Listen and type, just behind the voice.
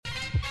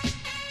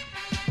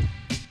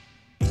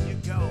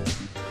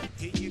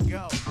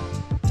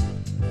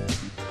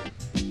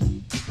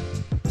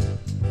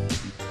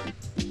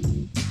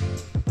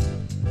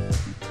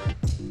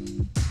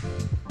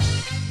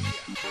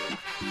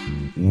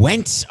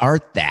Whence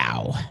art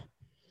thou?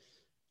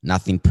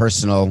 Nothing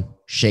personal.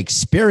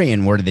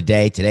 Shakespearean word of the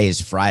day. Today is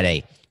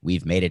Friday.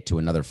 We've made it to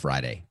another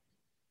Friday.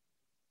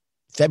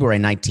 February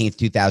 19th,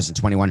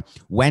 2021.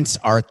 Whence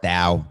art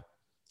thou?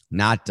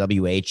 Not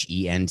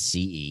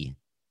W-H-E-N-C-E.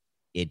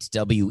 It's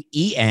W-E-N-T-Z,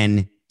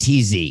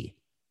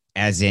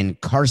 as in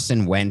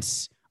Carson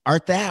Wentz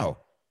art thou.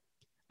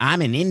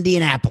 I'm in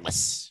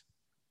Indianapolis.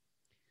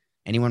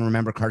 Anyone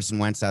remember Carson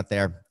Wentz out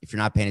there? If you're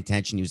not paying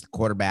attention, he was the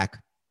quarterback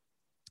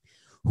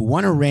who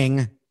won a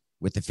ring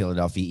with the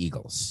Philadelphia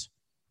Eagles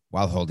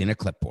while holding a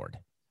clipboard,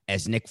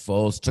 as Nick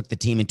Foles took the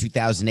team in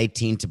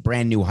 2018 to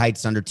brand new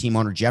heights under team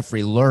owner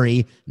Jeffrey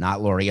Lurie, not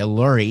Lurie,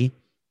 Lurie,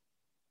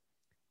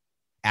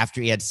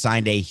 after he had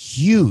signed a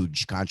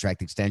huge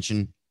contract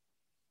extension,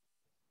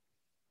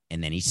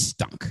 and then he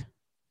stunk.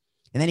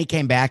 And then he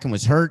came back and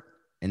was hurt,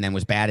 and then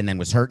was bad, and then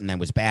was hurt, and then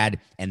was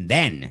bad, and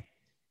then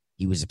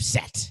he was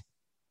upset.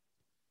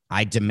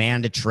 I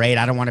demand a trade.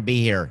 I don't want to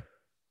be here.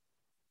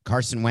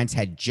 Carson Wentz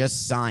had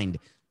just signed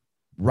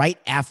right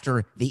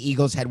after the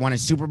Eagles had won a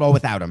Super Bowl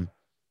without him,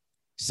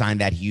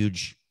 signed that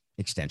huge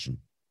extension.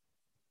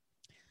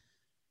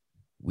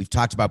 We've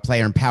talked about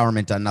player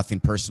empowerment on Nothing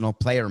Personal.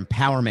 Player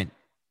empowerment,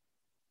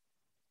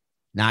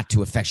 not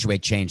to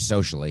effectuate change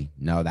socially.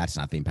 No, that's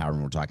not the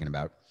empowerment we're talking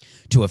about.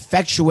 To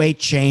effectuate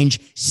change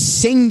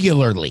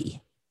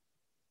singularly.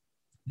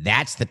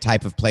 That's the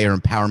type of player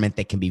empowerment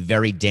that can be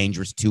very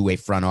dangerous to a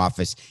front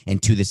office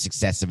and to the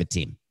success of a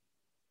team.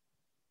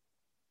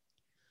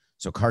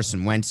 So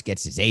Carson Wentz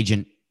gets his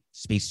agent,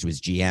 speaks to his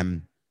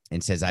GM,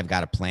 and says, I've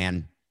got a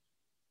plan.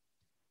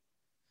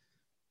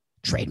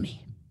 Trade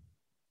me.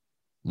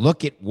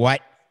 Look at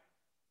what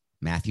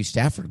Matthew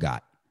Stafford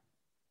got.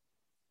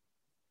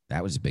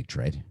 That was a big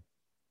trade.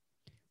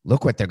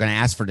 Look what they're going to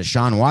ask for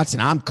Deshaun Watson.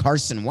 I'm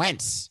Carson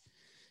Wentz.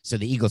 So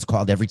the Eagles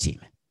called every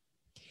team.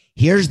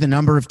 Here's the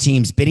number of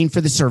teams bidding for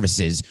the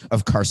services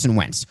of Carson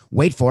Wentz.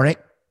 Wait for it.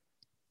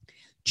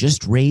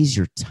 Just raise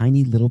your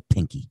tiny little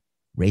pinky.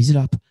 Raise it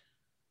up.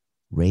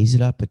 Raise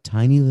it up a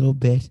tiny little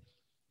bit.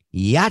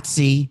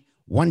 Yahtzee,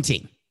 one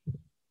team.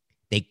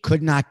 They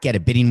could not get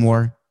a bidding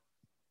war.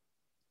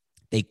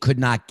 They could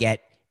not get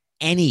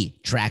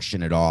any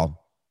traction at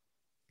all.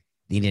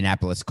 The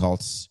Indianapolis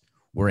Colts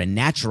were a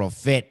natural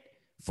fit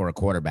for a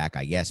quarterback,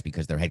 I guess,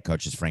 because their head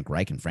coach is Frank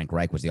Reich, and Frank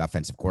Reich was the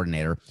offensive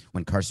coordinator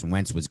when Carson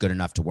Wentz was good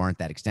enough to warrant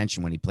that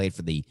extension when he played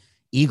for the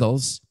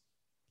Eagles.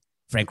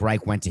 Frank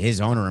Reich went to his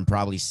owner and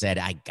probably said,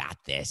 I got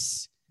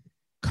this.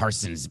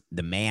 Carson's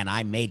the man.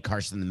 I made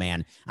Carson the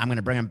man. I'm going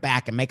to bring him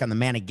back and make him the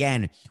man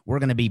again. We're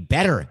going to be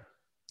better.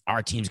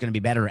 Our team's going to be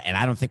better, and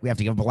I don't think we have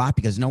to give up a lot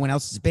because no one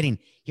else is bidding.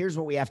 Here's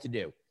what we have to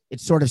do.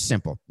 It's sort of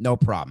simple. No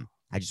problem.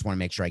 I just want to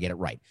make sure I get it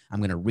right. I'm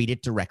going to read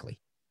it directly.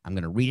 I'm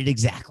going to read it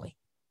exactly.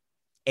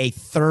 A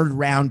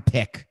third-round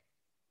pick,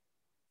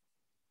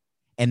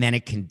 and then a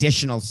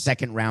conditional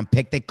second-round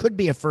pick that could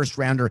be a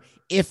first-rounder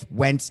if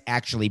Wentz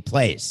actually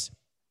plays.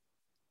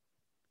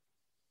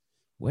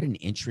 What an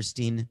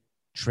interesting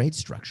trade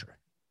structure.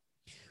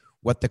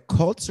 What the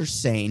Colts are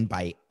saying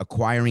by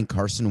acquiring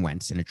Carson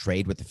Wentz in a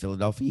trade with the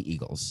Philadelphia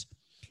Eagles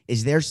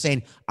is they're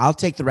saying, I'll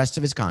take the rest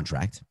of his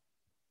contract.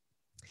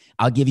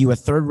 I'll give you a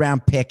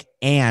third-round pick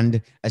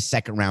and a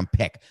second-round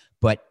pick.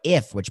 But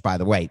if, which by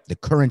the way, the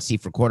currency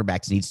for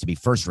quarterbacks needs to be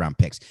first-round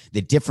picks.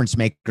 The difference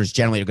makers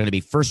generally are going to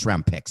be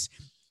first-round picks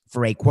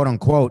for a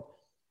quote-unquote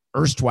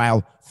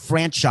erstwhile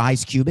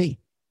franchise QB.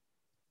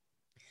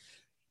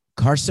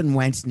 Carson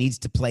Wentz needs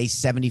to play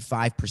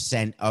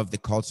 75% of the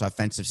Colts'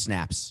 offensive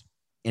snaps.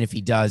 And if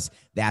he does,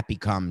 that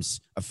becomes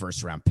a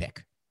first-round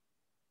pick.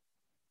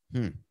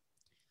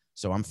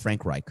 So I'm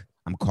Frank Reich.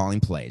 I'm calling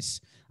plays.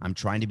 I'm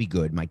trying to be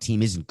good. My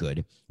team isn't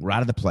good. We're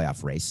out of the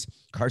playoff race.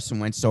 Carson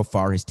Wentz so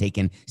far has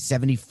taken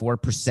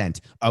 74%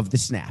 of the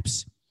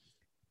snaps.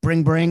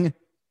 Bring.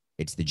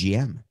 It's the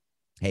GM.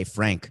 Hey,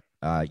 Frank,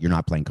 you're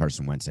not playing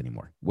Carson Wentz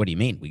anymore. What do you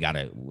mean?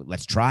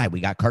 Let's try.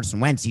 We got Carson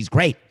Wentz. He's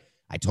great.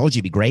 I told you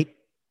he'd be great.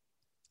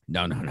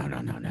 No.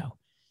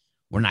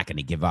 We're not going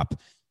to give up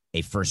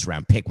a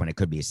first-round pick when it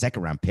could be a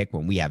second-round pick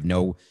when we have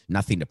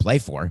nothing to play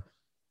for.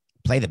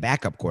 Play the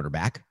backup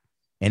quarterback.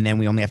 And then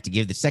we only have to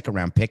give the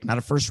second-round pick, not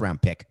a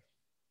first-round pick.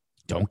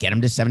 Don't get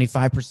him to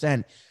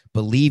 75%.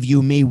 Believe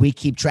you me, we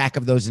keep track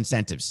of those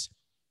incentives.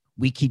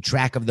 We keep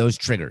track of those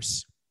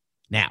triggers.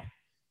 Now,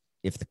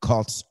 if the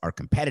Colts are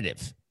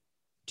competitive,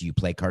 do you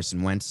play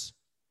Carson Wentz?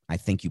 I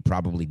think you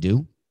probably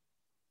do.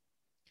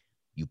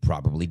 You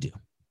probably do.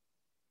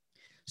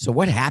 So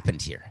what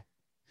happened here?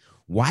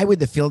 Why would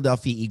the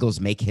Philadelphia Eagles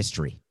make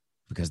history?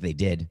 Because they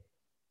did.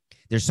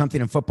 There's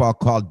something in football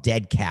called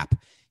dead cap.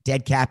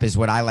 Dead cap is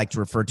what I like to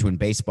refer to in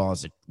baseball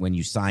as when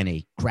you sign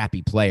a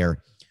crappy player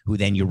who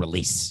then you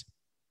release.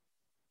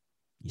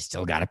 You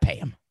still got to pay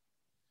him.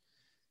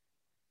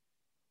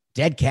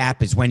 Dead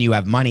cap is when you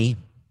have money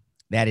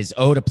that is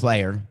owed a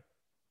player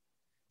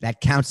that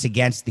counts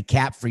against the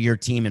cap for your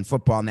team in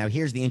football. Now,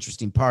 here's the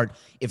interesting part.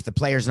 If the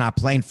player's not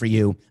playing for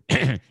you,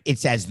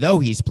 it's as though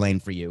he's playing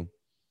for you,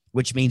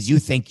 which means you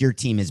think your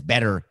team is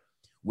better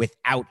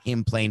without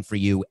him playing for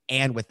you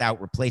and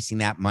without replacing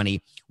that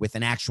money with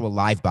an actual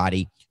live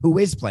body who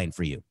is playing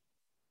for you.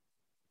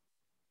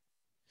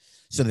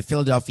 So the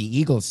Philadelphia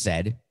Eagles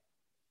said,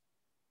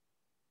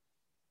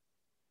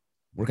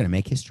 we're going to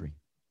make history.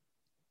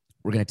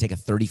 We're going to take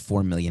a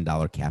 $34 million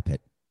cap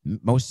hit,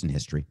 most in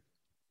history.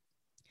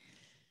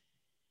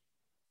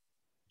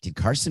 Did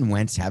Carson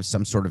Wentz have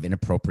some sort of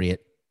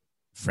inappropriate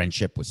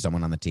friendship with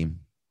someone on the team?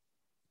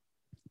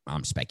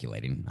 I'm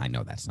speculating. I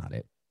know that's not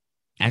it.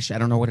 Actually, I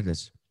don't know what it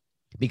is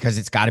because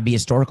it's got to be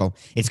historical.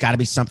 It's got to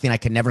be something I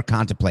could never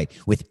contemplate.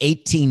 With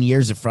 18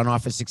 years of front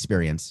office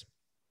experience,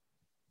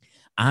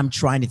 I'm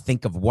trying to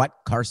think of what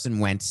Carson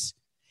Wentz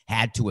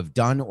had to have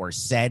done or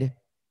said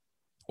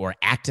or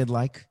acted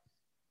like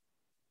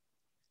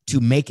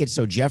to make it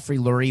so Jeffrey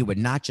Lurie would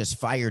not just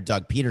fire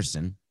Doug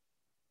Peterson.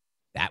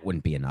 That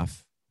wouldn't be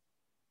enough.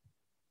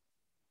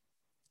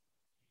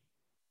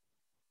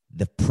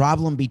 The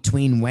problem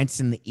between Wentz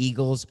and the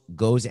Eagles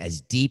goes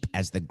as deep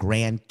as the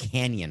Grand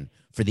Canyon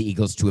for the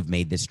Eagles to have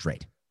made this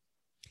trade.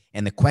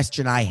 And the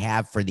question I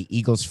have for the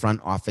Eagles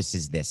front office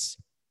is this.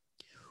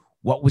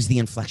 What was the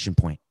inflection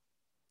point?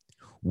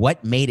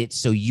 What made it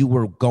so you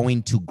were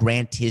going to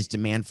grant his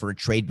demand for a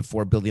trade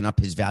before building up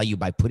his value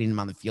by putting him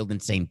on the field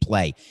and saying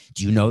play?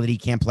 Do you know that he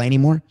can't play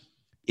anymore?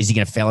 Is he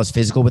going to fail his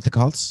physical with the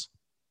Colts?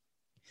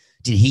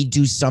 Did he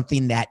do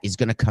something that is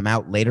going to come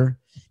out later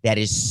that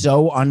is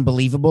so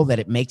unbelievable that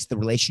it makes the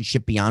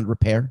relationship beyond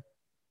repair?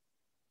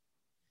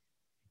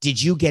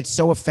 Did you get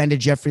so offended,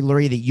 Jeffrey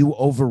Lurie, that you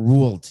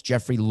overruled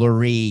Jeffrey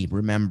Lurie,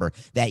 remember,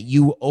 that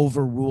you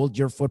overruled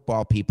your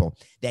football people,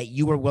 that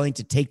you were willing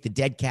to take the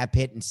dead cap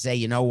hit and say,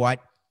 you know what,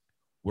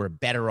 we're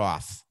better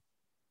off?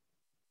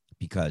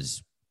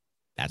 Because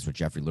that's what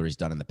Jeffrey Lurie's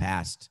done in the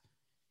past.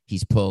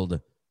 He's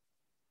pulled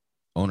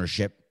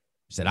ownership,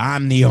 said,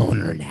 I'm the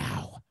owner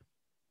now.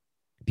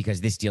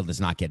 Because this deal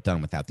does not get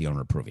done without the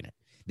owner approving it.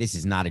 This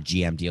is not a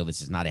GM deal.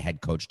 This is not a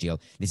head coach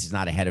deal. This is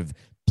not a head of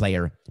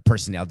player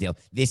personnel deal.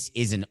 This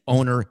is an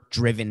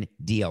owner-driven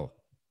deal.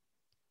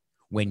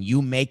 When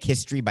you make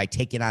history by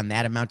taking on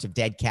that amount of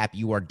dead cap,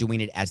 you are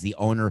doing it as the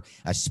owner,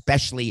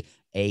 especially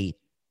a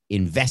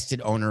invested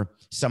owner,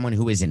 someone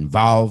who is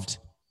involved,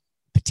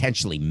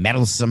 potentially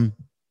meddlesome.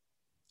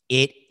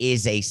 It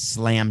is a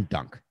slam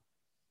dunk.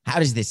 How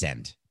does this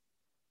end?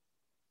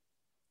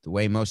 The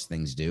way most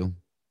things do.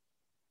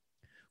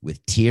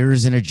 With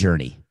tears and a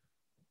journey.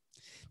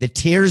 The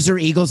tears are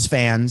Eagles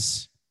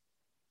fans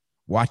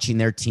watching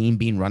their team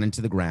being run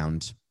into the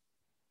ground.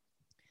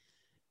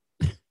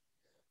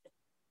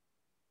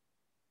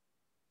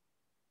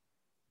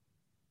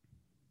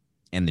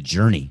 And the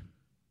journey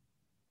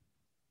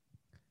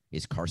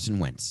is Carson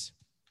Wentz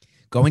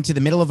going to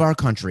the middle of our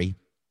country,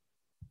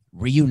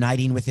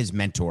 reuniting with his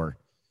mentor,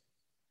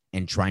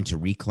 and trying to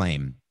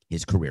reclaim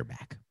his career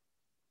back.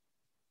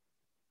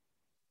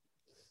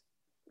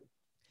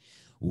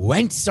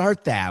 Whence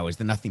art thou is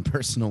the nothing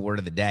personal word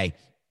of the day.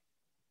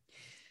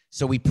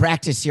 So we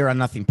practice here on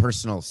Nothing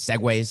Personal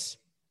segues.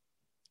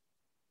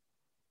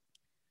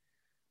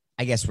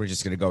 I guess we're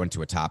just going to go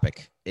into a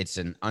topic. It's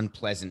an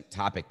unpleasant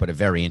topic, but a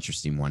very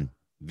interesting one.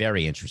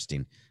 Very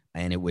interesting.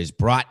 And it was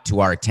brought to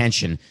our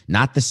attention,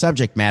 not the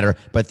subject matter,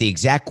 but the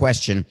exact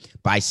question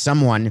by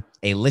someone,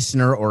 a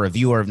listener or a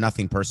viewer of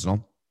Nothing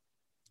Personal.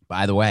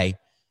 By the way,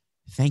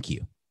 thank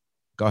you.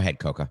 Go ahead,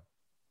 Coca.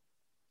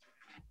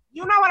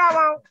 You know what I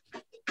want?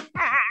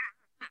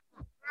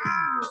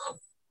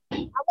 I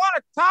want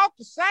to talk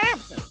to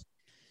Samson.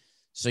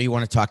 So you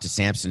want to talk to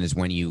Samson is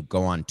when you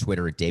go on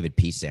Twitter at David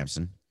P.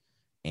 Samson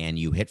and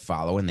you hit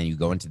follow and then you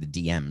go into the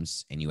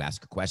DMs and you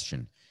ask a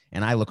question.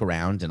 And I look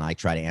around and I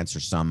try to answer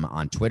some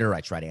on Twitter.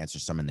 I try to answer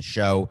some in the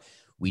show.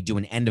 We do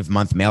an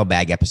end-of-month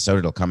mailbag episode.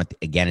 It'll come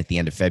again at the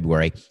end of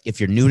February. If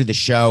you're new to the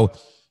show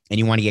and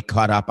you want to get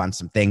caught up on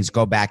some things,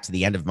 go back to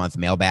the end-of-month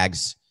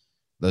mailbags.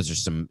 Those are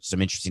some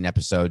interesting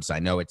episodes. I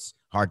know it's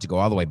hard to go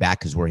all the way back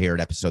because we're here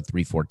at episode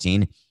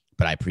 314,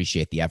 but I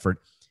appreciate the effort,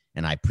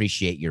 and I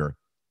appreciate your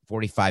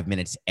 45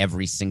 minutes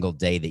every single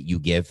day that you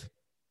give.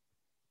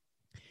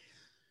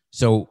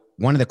 So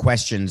one of the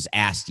questions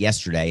asked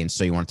yesterday, and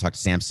so you want to talk to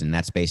Samson,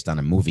 that's based on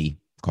a movie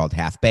called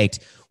Half Baked,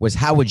 was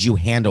how would you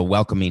handle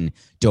welcoming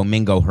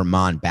Domingo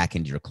Germán back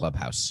into your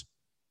clubhouse?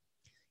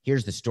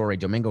 Here's the story.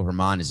 Domingo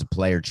Germán is a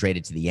player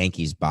traded to the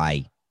Yankees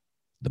by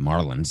the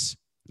Marlins.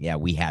 Yeah,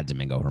 we had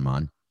Domingo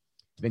Germán.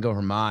 Domingo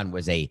Germán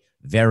was a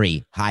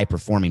very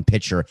high-performing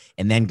pitcher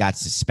and then got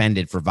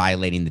suspended for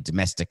violating the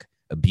domestic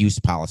abuse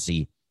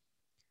policy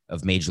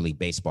of Major League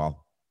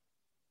Baseball.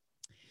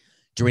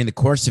 During the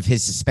course of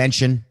his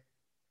suspension,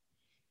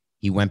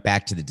 he went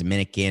back to the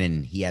Dominican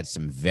and he had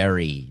some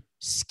very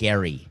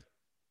scary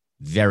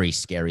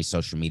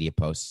social media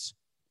posts,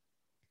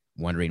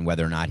 wondering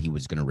whether or not he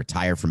was going to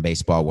retire from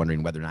baseball,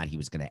 wondering whether or not he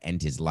was going to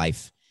end his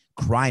life,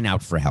 crying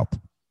out for help.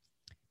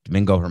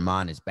 Domingo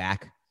Germán is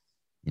back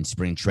in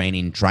spring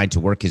training, trying to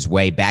work his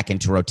way back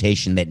into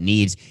rotation that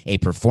needs a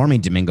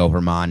performing Domingo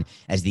Germán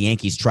as the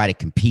Yankees try to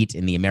compete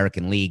in the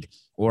American League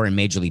or in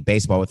Major League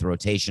Baseball with a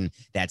rotation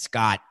that's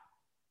got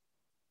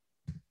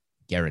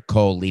Garrett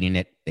Cole leading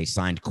it. They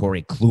signed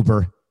Corey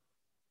Kluber,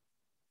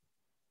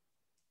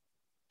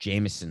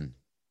 Jamison,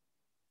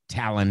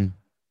 Talon,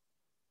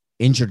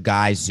 injured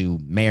guys who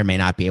may or may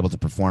not be able to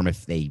perform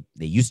if they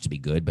used to be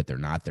good, but they're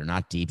not. They're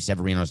not deep.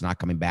 Severino's not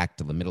coming back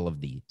till the middle of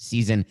the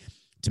season.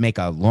 To make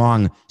a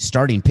long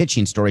starting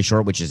pitching story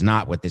short, which is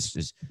not what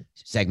this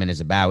segment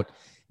is about,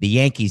 the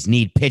Yankees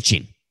need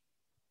pitching,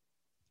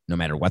 no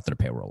matter what their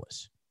payroll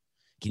is.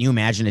 Can you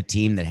imagine a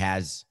team that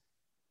has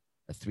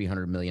a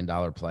 $300 million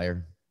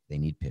player? They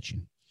need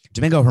pitching.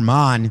 Domingo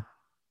Germán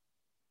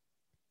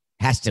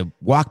has to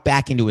walk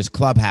back into his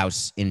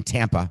clubhouse in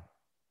Tampa.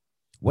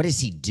 What does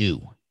he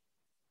do?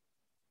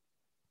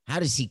 How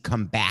does he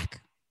come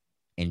back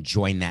and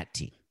join that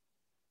team,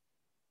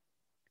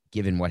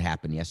 given what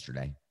happened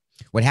yesterday?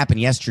 What happened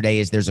yesterday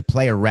is there's a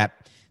player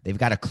rep. They've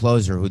got a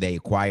closer who they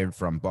acquired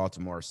from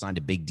Baltimore, signed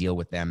a big deal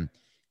with them.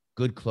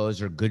 Good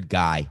closer, good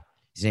guy.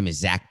 His name is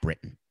Zach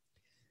Britton.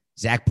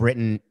 Zach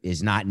Britton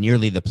is not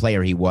nearly the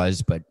player he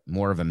was, but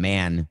more of a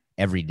man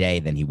every day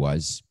than he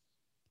was.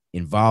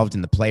 Involved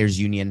in the players'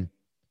 union,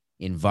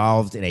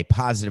 involved in a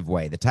positive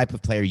way, the type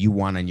of player you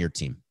want on your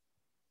team.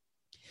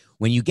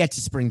 When you get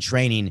to spring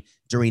training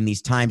during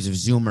these times of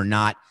Zoom or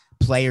not,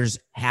 players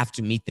have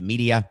to meet the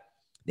media.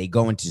 They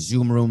go into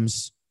Zoom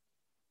rooms.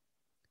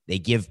 They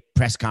give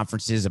press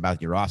conferences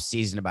about your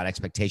offseason, about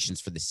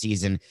expectations for the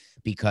season,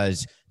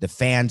 because the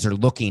fans are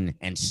looking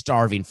and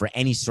starving for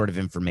any sort of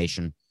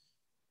information.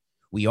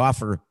 We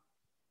offer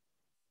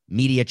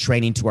media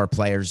training to our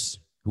players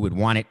who would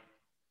want it.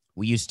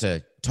 We used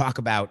to talk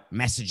about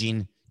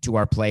messaging to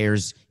our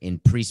players in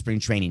pre-spring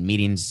training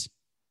meetings.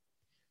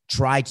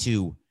 Try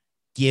to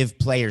give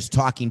players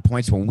talking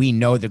points when we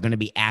know they're going to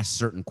be asked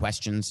certain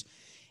questions.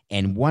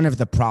 And one of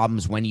the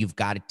problems when you've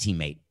got a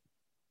teammate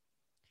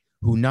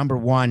who, number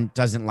one,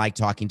 doesn't like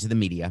talking to the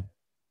media,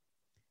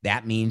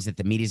 that means that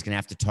the media is going to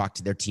have to talk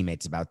to their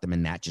teammates about them,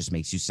 and that just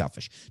makes you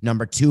selfish.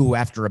 Number two, who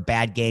after a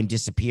bad game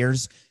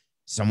disappears,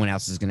 someone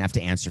else is going to have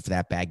to answer for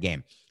that bad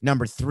game.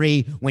 Number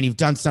three, when you've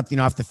done something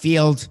off the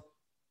field,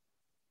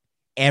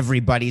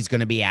 everybody's going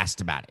to be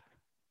asked about it.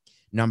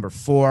 Number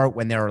four,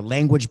 when there are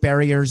language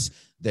barriers,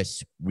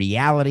 this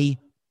reality,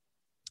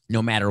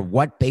 no matter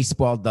what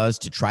baseball does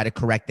to try to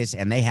correct this,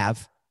 and they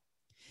have,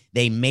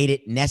 they made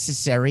it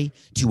necessary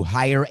to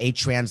hire a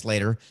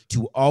translator,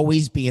 to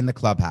always be in the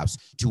clubhouse,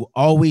 to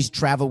always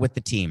travel with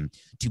the team,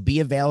 to be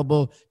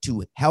available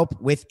to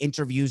help with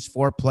interviews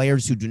for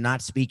players who do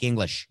not speak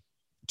English,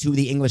 to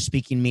the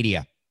English-speaking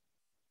media.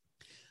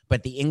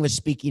 But the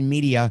English-speaking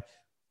media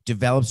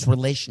develops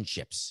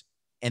relationships,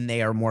 and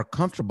they are more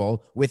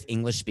comfortable with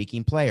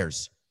English-speaking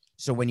players.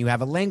 So when you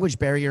have a language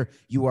barrier,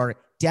 you are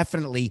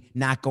definitely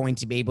not going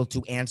to be able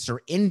to answer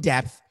in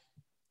depth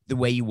the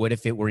way you would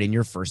if it were in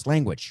your first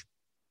language.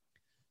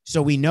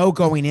 So we know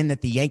going in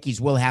that the Yankees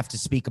will have to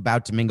speak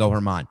about Domingo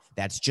Germán.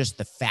 That's just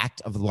the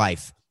fact of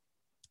life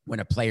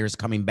when a player is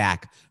coming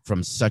back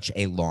from such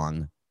a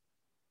long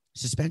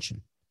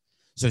suspension.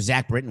 So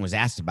Zach Britton was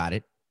asked about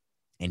it,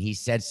 and he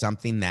said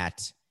something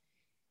that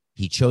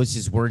he chose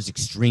his words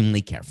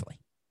extremely carefully.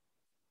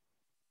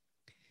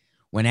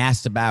 When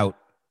asked about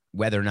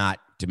whether or not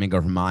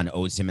Domingo Germán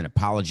owes him an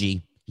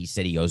apology, he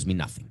said he owes me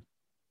nothing.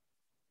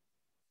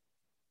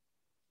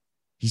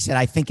 He said,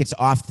 I think it's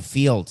off the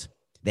field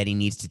that he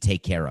needs to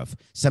take care of.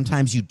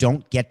 Sometimes you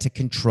don't get to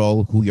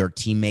control who your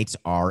teammates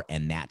are,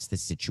 and that's the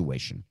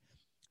situation.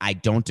 I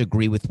don't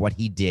agree with what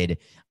he did.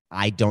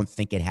 I don't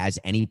think it has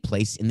any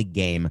place in the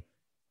game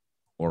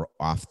or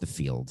off the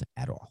field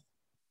at all.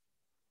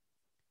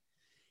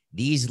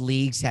 These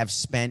leagues have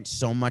spent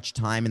so much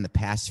time in the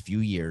past few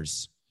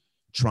years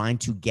trying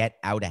to get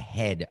out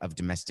ahead of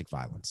domestic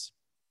violence.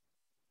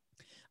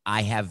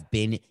 I have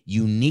been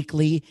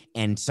uniquely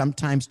and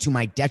sometimes to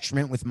my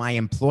detriment with my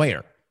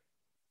employer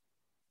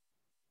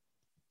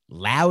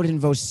loud and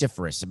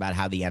vociferous about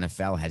how the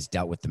NFL has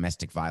dealt with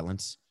domestic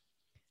violence,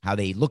 how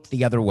they look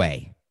the other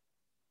way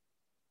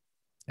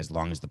as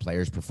long as the player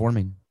is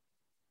performing.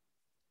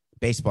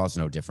 Baseball's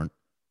no different.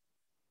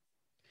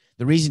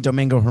 The reason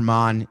Domingo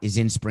Germán is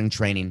in spring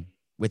training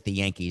with the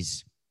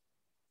Yankees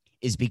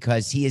is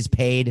because he is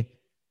paid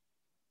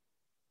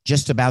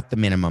just about the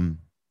minimum,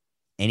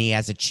 and he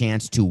has a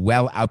chance to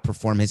well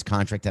outperform his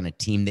contract on a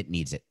team that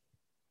needs it.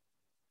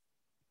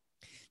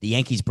 The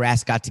Yankees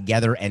brass got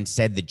together and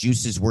said the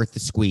juice is worth the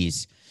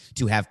squeeze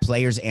to have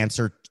players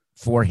answer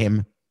for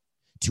him,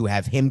 to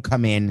have him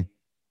come in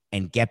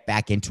and get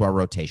back into our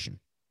rotation.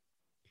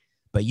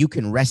 But you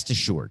can rest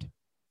assured,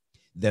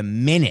 the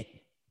minute,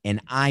 and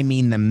I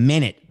mean the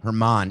minute,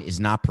 Germán is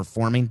not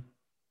performing,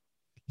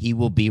 he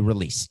will be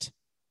released.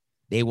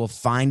 They will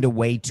find a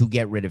way to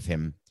get rid of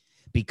him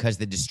because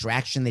the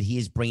distraction that he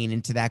is bringing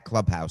into that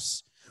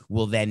clubhouse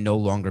will then no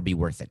longer be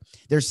worth it.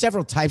 There are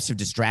several types of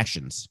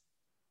distractions.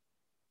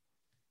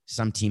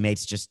 Some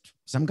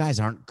guys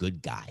aren't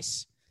good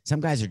guys. Some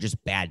guys are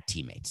just bad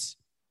teammates.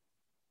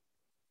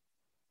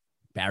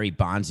 Barry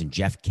Bonds and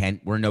Jeff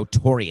Kent were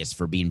notorious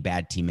for being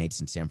bad teammates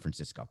in San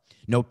Francisco.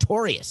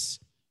 Notorious.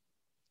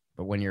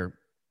 But when you're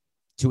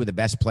two of the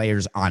best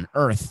players on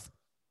earth,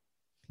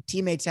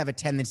 teammates have a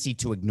tendency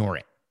to ignore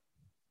it.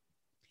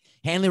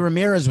 Hanley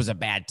Ramirez was a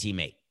bad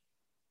teammate.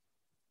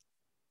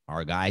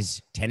 Our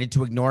guys tended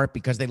to ignore it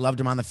because they loved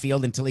him on the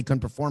field until he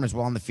couldn't perform as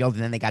well on the field,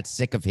 and then they got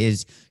sick of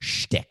his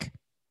shtick.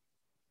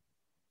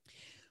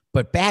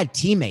 But bad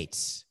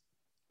teammates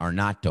are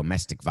not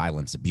domestic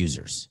violence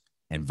abusers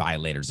and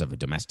violators of a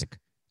domestic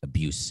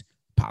abuse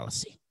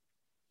policy.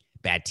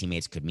 Bad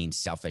teammates could mean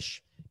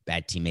selfish.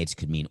 Bad teammates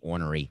could mean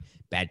ornery.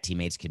 Bad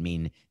teammates could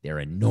mean they're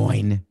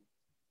annoying.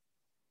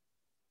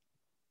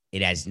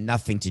 It has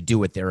nothing to do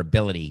with their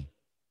ability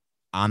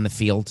on the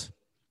field,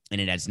 and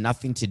it has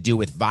nothing to do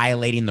with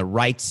violating the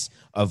rights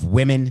of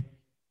women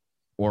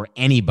or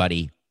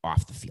anybody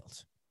off the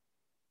field.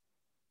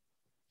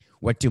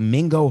 What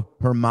Domingo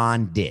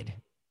Germán did,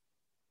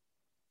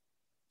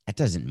 that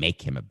doesn't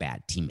make him a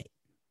bad teammate.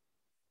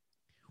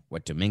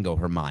 What Domingo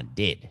Germán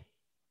did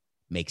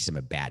makes him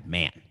a bad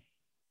man.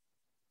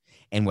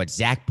 And what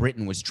Zach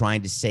Britton was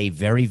trying to say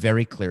very,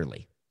 very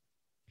clearly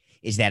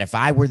is that if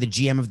I were the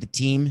GM of the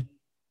team,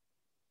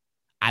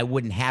 I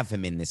wouldn't have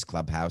him in this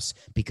clubhouse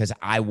because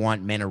I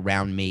want men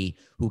around me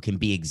who can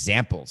be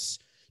examples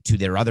to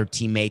their other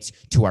teammates,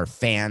 to our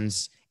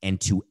fans, and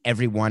to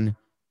everyone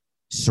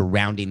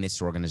surrounding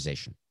this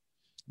organization.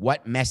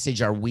 What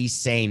message are we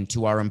saying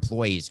to our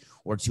employees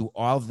or to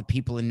all of the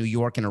people in New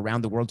York and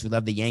around the world who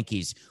love the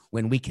Yankees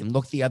when we can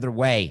look the other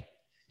way?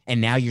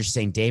 And now you're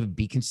saying, David,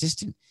 be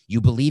consistent.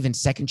 You believe in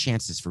second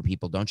chances for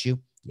people, don't you?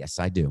 Yes,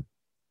 I do.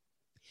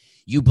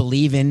 You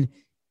believe in,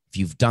 if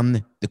you've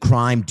done the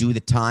crime, do the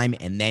time,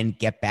 and then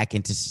get back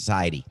into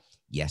society.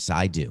 Yes,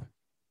 I do.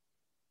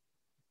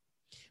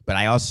 But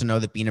I also know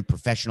that being a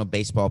professional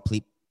baseball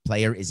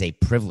player is a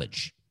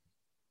privilege.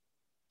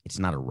 It's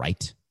not a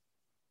right.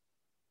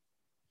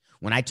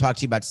 When I talk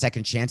to you about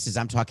second chances,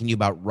 I'm talking to you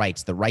about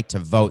rights, the right to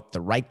vote,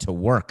 the right to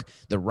work,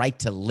 the right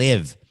to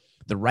live,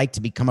 the right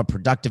to become a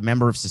productive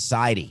member of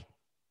society.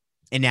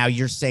 And now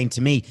you're saying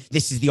to me,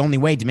 this is the only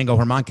way Domingo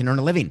Germán can earn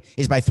a living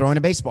is by throwing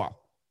a baseball.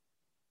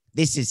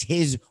 This is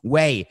his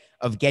way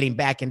of getting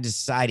back into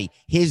society,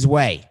 his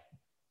way.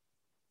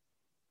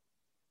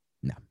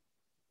 No,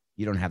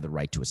 you don't have the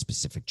right to a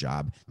specific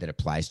job that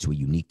applies to a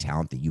unique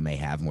talent that you may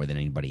have more than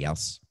anybody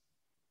else.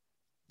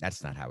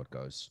 That's not how it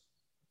goes.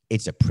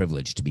 It's a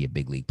privilege to be a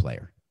big league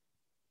player.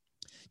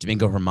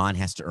 Domingo Germán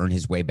has to earn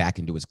his way back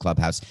into his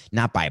clubhouse,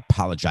 not by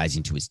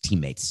apologizing to his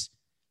teammates.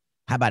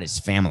 How about his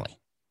family?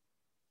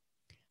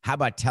 How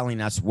about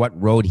telling us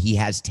what road he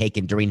has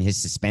taken during his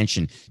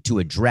suspension to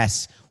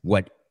address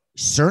what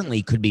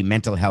certainly could be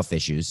mental health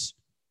issues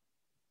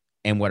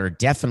and what are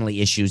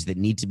definitely issues that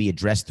need to be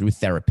addressed through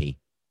therapy,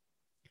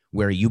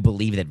 where you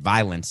believe that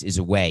violence is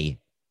a way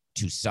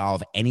to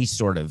solve any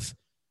sort of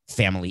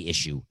family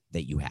issue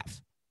that you have.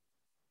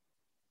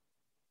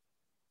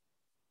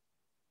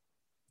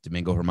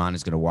 Domingo Germán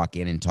is going to walk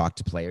in and talk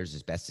to players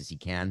as best as he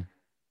can,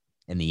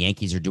 and the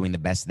Yankees are doing the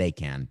best they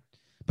can.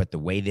 But the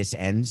way this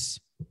ends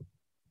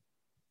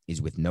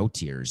is with no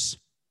tears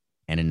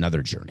and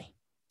another journey.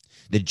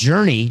 The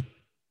journey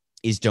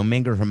is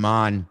Domingo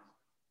Germán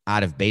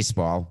out of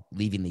baseball,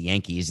 leaving the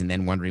Yankees, and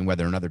then wondering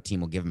whether another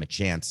team will give him a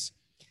chance.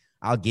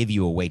 I'll give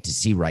you a wait to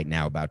see right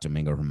now about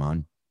Domingo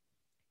Germán.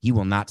 He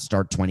will not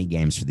start 20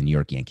 games for the New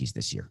York Yankees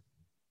this year.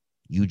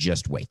 You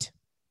just wait.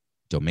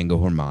 Domingo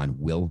Germán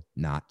will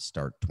not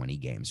start 20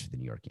 games for the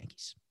New York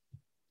Yankees.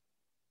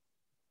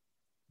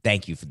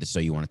 Thank you for the So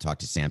You Want to Talk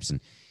to Samson.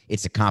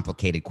 It's a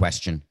complicated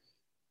question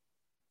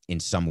in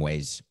some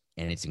ways,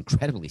 and it's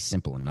incredibly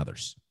simple in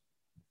others.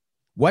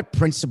 What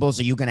principles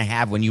are you going to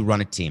have when you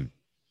run a team?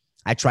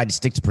 I tried to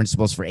stick to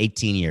principles for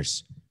 18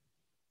 years.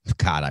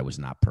 God, I was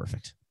not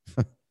perfect.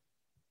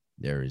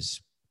 There is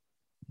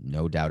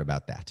no doubt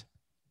about that.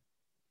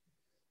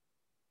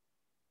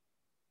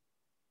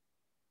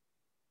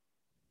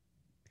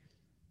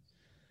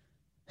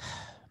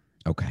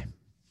 Okay.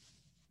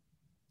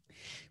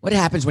 What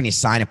happens when you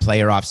sign a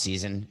player off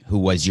season who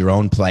was your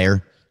own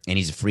player and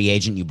he's a free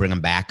agent, you bring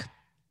him back?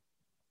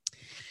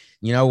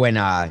 You know, when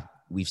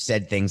we've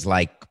said things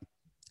like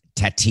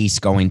Tatis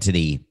going to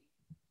the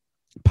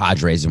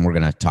Padres, and we're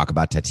going to talk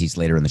about Tatis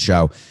later in the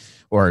show,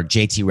 or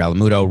JT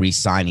Realmuto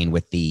re-signing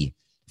with the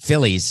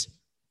Phillies,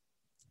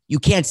 you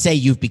can't say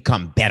you've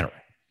become better.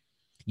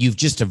 You've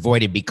just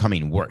avoided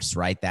becoming worse,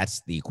 right?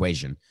 That's the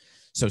equation.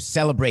 So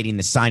celebrating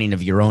the signing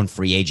of your own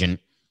free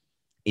agent,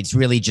 it's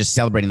really just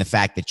celebrating the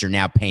fact that you're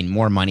now paying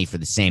more money for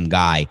the same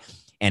guy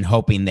and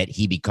hoping that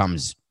he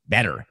becomes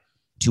better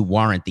to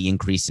warrant the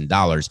increase in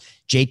dollars.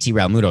 JT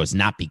Realmuto is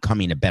not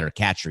becoming a better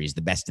catcher. He's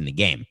the best in the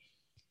game.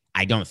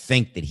 I don't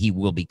think that he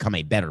will become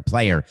a better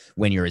player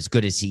when you're as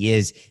good as he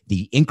is.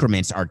 The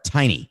increments are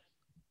tiny.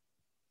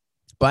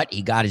 But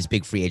he got his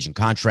big free agent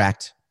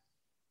contract.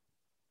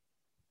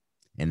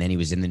 And then he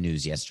was in the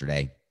news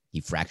yesterday.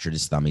 He fractured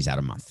his thumb. He's out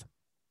a month.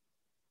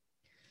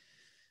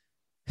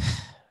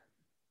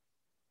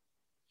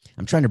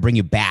 I'm trying to bring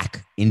you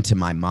back into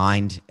my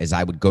mind as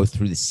I would go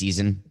through the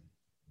season.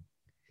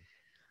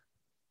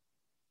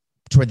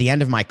 Toward the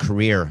end of my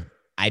career,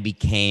 I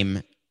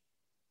became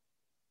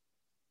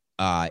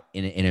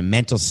in a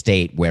mental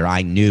state where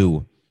I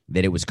knew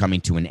that it was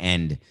coming to an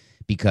end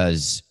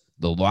because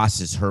the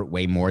losses hurt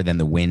way more than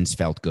the wins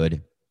felt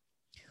good.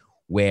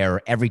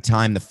 Where every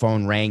time the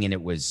phone rang and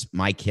it was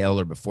Mike Hill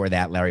or before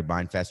that Larry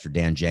Beinfest or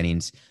Dan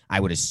Jennings, I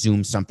would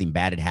assume something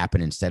bad had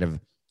happened instead of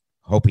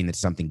hoping that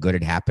something good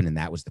had happened, and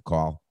that was the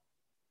call.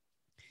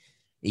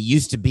 It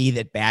used to be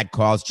that bad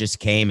calls just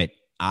came at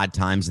odd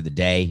times of the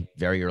day,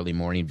 very early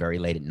morning, very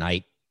late at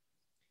night.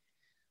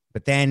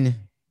 But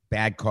then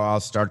bad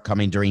calls start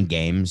coming during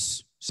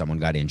games. Someone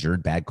got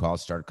injured. Bad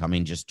calls start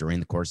coming just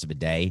during the course of a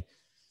day.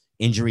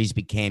 Injuries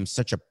became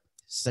such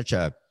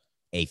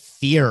a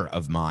fear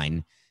of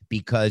mine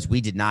because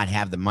we did not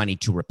have the money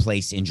to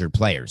replace injured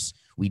players.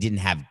 We didn't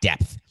have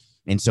depth.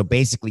 And so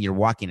basically you're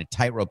walking a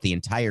tightrope the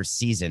entire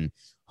season,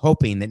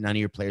 hoping that none of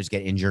your players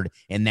get injured.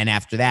 And then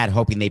after that,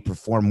 hoping they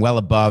perform well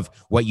above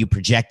what you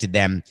projected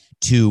them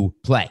to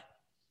play,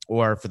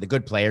 or for the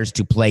good players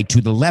to play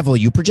to the level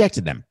you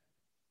projected them.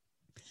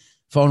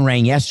 Phone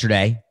rang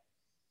yesterday,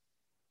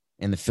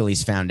 and the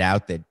Phillies found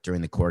out that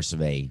during the course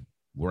of a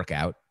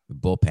workout, a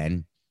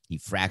bullpen, he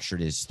fractured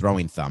his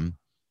throwing thumb.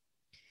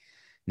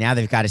 Now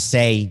they've got to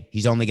say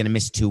he's only going to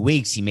miss 2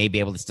 weeks. He may be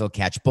able to still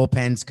catch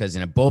bullpens because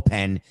in a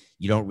bullpen,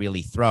 you don't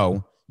really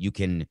throw. You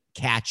can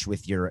catch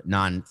with your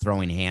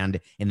non-throwing hand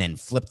and then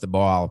flip the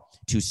ball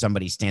to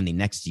somebody standing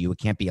next to you. It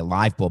can't be a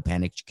live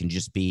bullpen. It can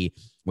just be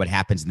what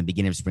happens in the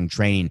beginning of spring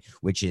training,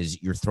 which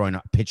is you're throwing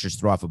pitchers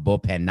throw off a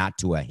bullpen, not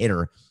to a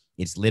hitter.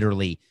 It's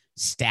literally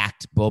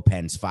stacked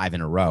bullpens 5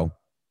 in a row.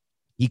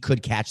 He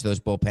could catch those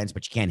bullpens,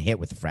 but you can't hit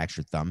with a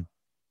fractured thumb.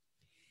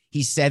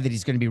 He said that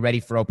he's going to be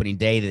ready for opening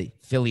day. The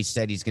Phillies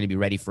said he's going to be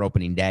ready for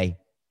opening day.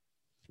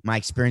 My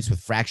experience with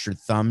fractured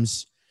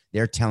thumbs,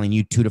 they're telling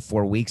you 2 to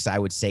 4 weeks. I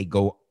would say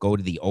go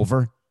to the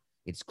over.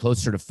 It's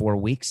closer to 4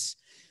 weeks.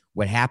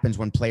 What happens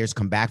when players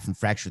come back from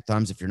fractured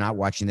thumbs, if you're not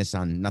watching this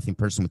on Nothing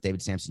Personal with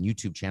David Sampson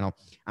YouTube channel,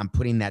 I'm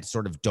putting that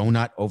sort of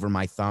donut over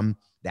my thumb,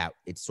 that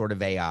it's sort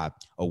of a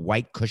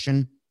white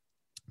cushion,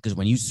 because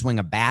when you swing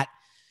a bat,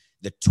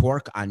 the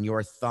torque on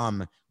your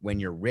thumb when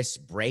your wrists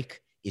break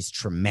is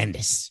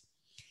tremendous.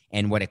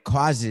 And what it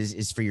causes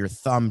is for your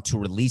thumb to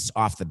release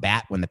off the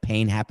bat when the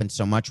pain happens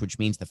so much, which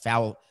means the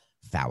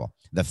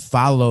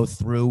follow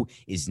through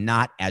is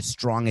not as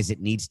strong as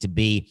it needs to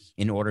be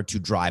in order to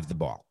drive the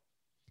ball.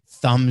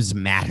 Thumbs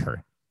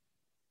matter.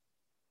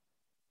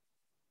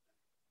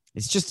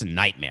 It's just a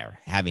nightmare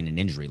having an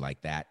injury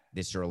like that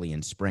this early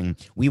in spring.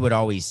 We would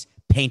always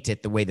paint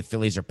it the way the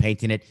Phillies are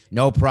painting it.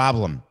 No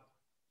problem.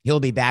 He'll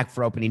be back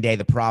for opening day.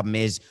 The problem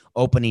is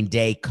opening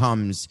day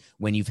comes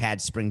when you've had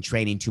spring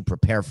training to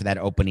prepare for that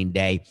opening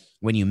day.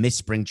 When you miss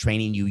spring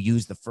training, you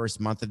use the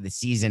first month of the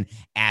season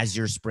as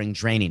your spring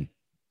training.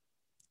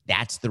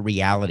 That's the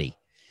reality.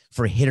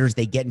 For hitters,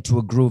 they get into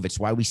a groove. It's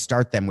why we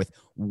start them with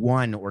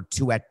 1 or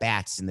 2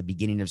 at-bats in the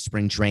beginning of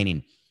spring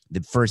training, the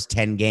first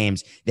 10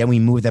 games. Then we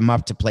move them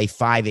up to play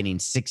 5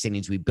 innings, 6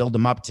 innings. We build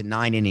them up to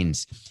 9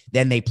 innings.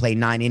 Then they play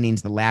 9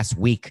 innings the last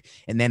week,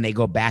 and then they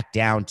go back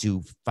down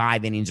to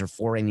 5 innings or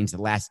 4 innings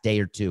the last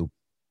day or 2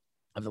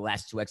 of the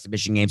last 2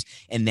 exhibition games,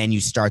 and then you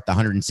start the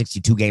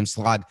 162-game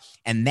slog,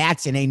 and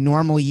that's in a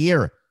normal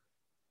year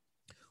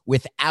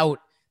without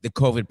the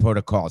COVID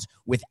protocols,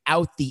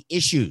 without the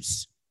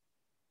issues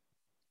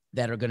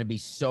that are going to be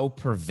so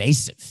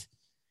pervasive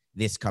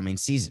this coming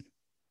season.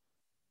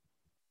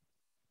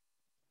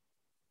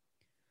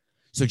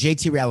 So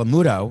JT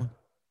Realmuto,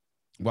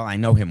 well, I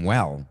know him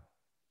well,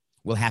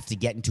 will have to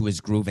get into his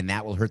groove, and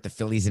that will hurt the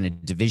Phillies in a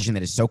division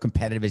that is so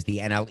competitive as the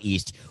NL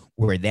East,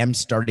 where them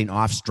starting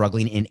off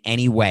struggling in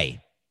any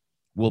way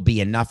will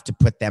be enough to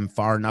put them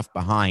far enough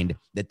behind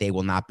that they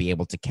will not be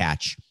able to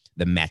catch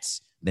the Mets,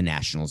 the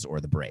Nationals,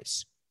 or the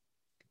Braves.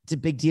 It's a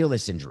big deal,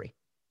 this injury.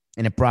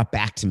 And it brought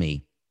back to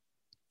me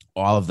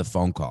all of the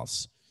phone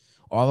calls,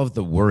 all of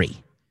the worry.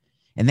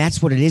 And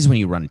that's what it is when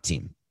you run a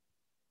team.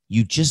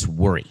 You just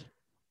worry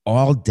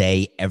all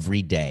day,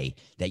 every day,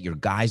 that your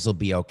guys will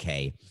be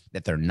okay,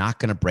 that they're not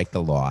going to break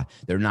the law,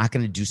 they're not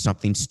going to do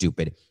something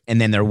stupid, and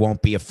then there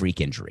won't be a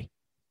freak injury.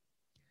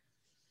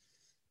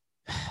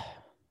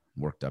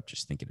 Worked up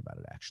just thinking about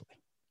it, actually.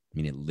 I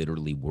mean, it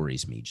literally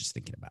worries me just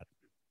thinking about it.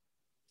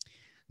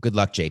 Good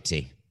luck,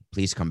 JT.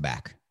 Please come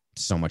back.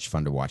 It's so much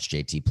fun to watch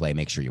JT play.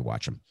 Make sure you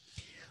watch him.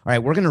 All right,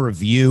 we're going to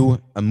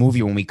review a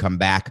movie when we come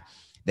back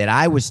that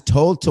I was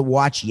told to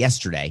watch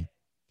yesterday,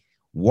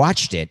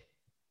 watched it,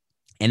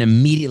 and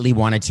immediately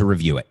wanted to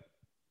review it.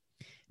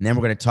 And then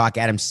we're going to talk.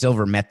 Adam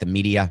Silver met the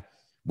media,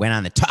 went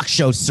on the talk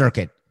show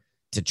circuit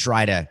to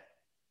try to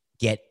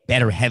get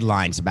better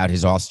headlines about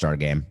his All-Star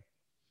game.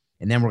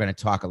 And then we're going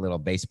to talk a little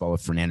baseball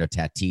with Fernando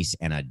Tatis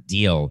and a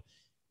deal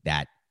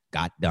that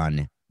got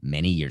done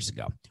many years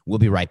ago. We'll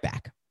be right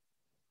back.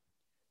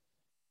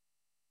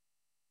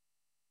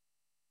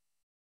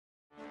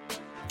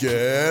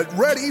 Get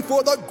ready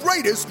for the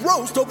greatest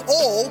roast of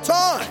all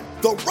time,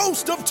 the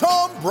Roast of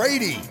Tom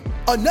Brady,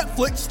 a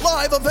Netflix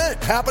live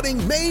event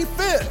happening May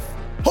 5th.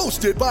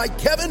 Hosted by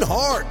Kevin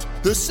Hart,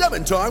 the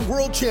 7-time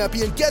world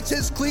champion gets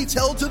his cleats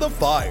held to the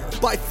fire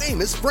by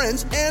famous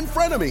friends and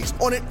frenemies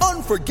on an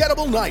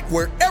unforgettable night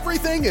where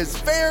everything is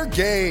fair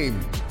game.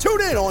 Tune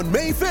in on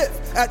May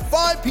 5th at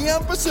 5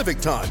 p.m. Pacific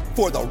time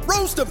for the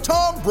Roast of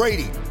Tom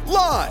Brady,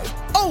 live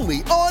only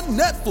on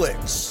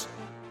Netflix.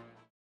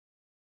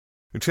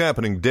 It's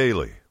happening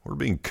daily. We're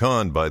being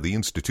conned by the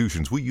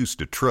institutions we used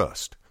to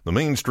trust. The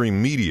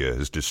mainstream media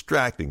is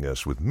distracting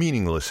us with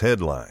meaningless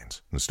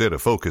headlines instead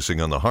of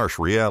focusing on the harsh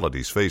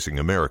realities facing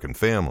American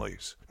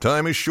families.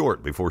 Time is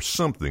short before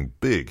something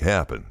big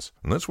happens,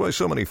 and that's why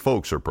so many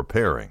folks are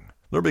preparing.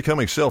 They're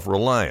becoming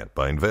self-reliant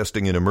by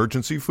investing in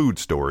emergency food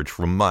storage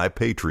from My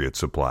Patriot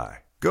Supply.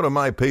 Go to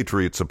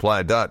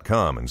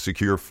MyPatriotSupply.com and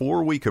secure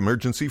 4-week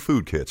emergency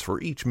food kits for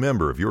each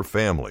member of your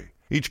family.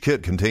 Each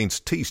kit contains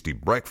tasty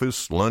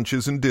breakfasts,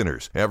 lunches, and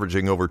dinners,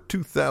 averaging over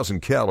 2,000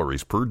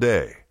 calories per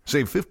day.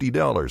 Save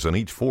 $50 on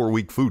each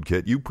 4-week food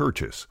kit you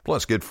purchase.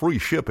 Plus, get free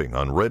shipping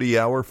on Ready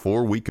Hour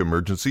 4-week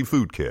emergency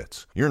food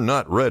kits. You're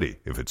not ready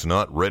if it's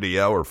not Ready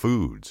Hour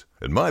foods.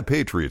 At My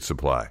Patriot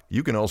Supply,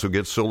 you can also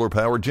get solar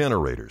power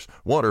generators,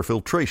 water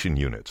filtration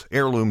units,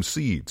 heirloom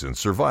seeds, and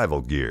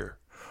survival gear.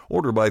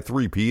 Order by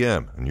 3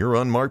 p.m. and your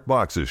unmarked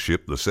boxes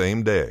ship the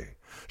same day.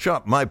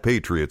 Shop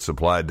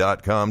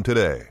MyPatriotSupply.com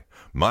today.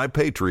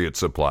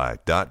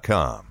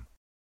 MyPatriotSupply.com.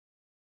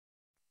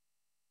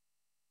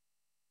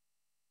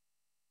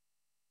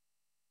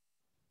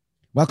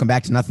 Welcome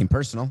back to Nothing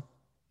Personal.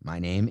 My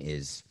name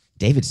is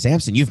David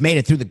Sampson. You've made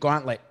it through the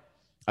gauntlet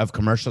of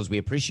commercials. We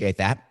appreciate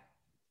that.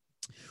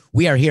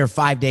 We are here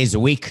 5 days a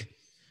week.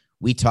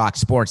 We talk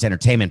sports,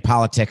 entertainment,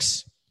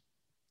 politics,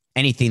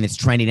 anything that's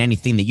trending,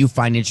 anything that you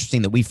find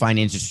interesting, that we find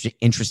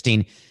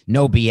interesting.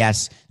 No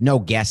BS, no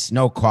guests,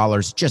 no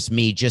callers, just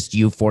me, just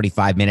you,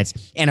 45 minutes.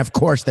 And of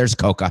course, there's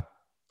Coca.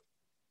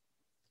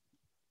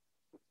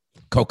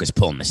 Coca's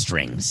pulling the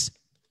strings.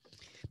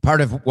 Part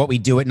of what we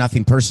do at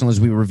Nothing Personal is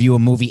we review a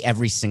movie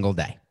every single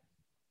day.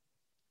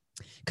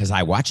 Because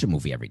I watch a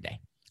movie every day.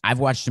 I've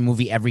watched a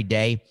movie every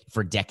day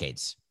for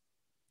decades.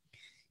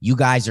 You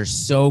guys are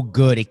so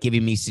good at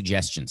giving me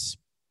suggestions.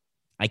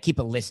 I keep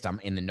a list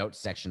in the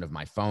notes section of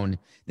my phone,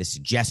 the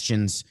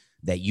suggestions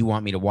that you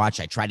want me to watch.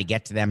 I try to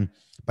get to them.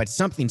 But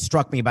something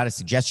struck me about a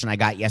suggestion I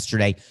got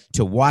yesterday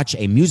to watch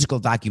a musical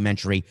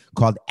documentary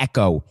called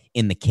Echo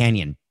in the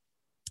Canyon.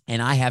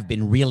 And I have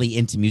been really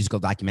into musical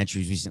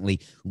documentaries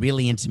recently,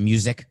 really into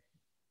music.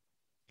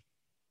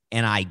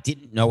 And I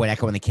didn't know what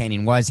Echo in the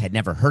Canyon was, had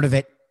never heard of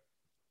it.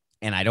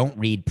 And I don't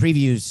read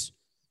previews,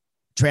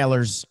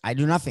 trailers. I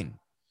do nothing.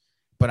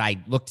 But I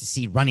look to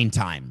see running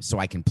time so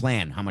I can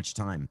plan how much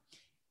time.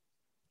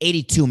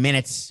 82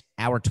 minutes,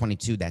 hour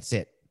 22, that's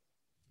it.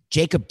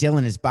 Jakob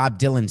Dylan is Bob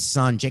Dylan's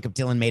son. Jakob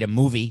Dylan made a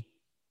movie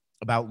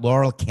about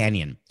Laurel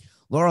Canyon.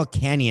 Laurel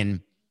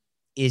Canyon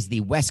is the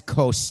West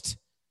Coast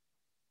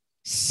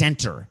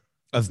center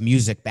of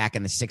music back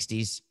in the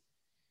 60s.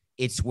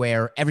 It's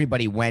where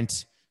everybody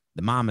went.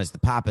 The Mamas, the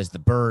Papas, the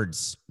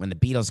Byrds. When the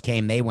Beatles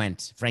came, they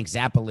went. Frank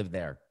Zappa lived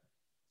there.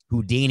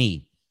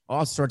 Houdini.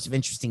 All sorts of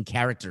interesting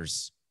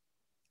characters.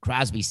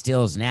 Crosby,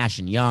 Stills, Nash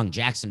and Young,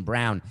 Jackson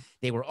Brown.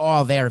 They were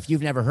all there. If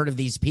you've never heard of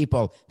these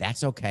people,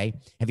 that's okay.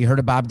 Have you heard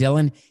of Bob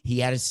Dylan? He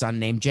had a son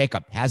named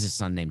Jacob, has a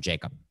son named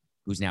Jacob,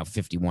 who's now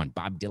 51.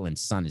 Bob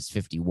Dylan's son is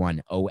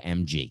 51.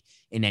 OMG.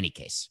 In any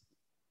case,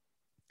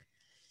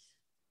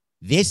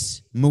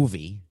 this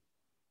movie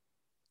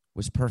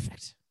was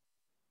perfect.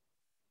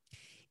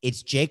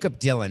 It's Jakob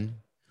Dylan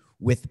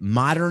with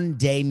modern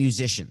day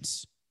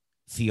musicians,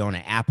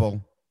 Fiona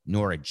Apple,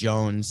 Norah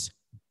Jones,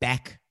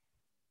 Beck,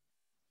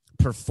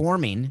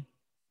 performing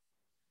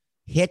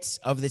hits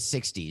of the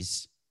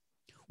 60s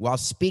while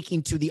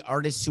speaking to the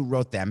artists who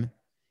wrote them,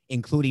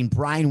 including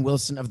Brian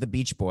Wilson of the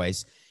Beach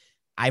Boys.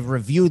 I've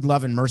reviewed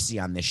Love and Mercy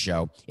on this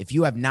show. If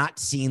you have not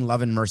seen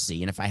Love and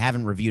Mercy, and if I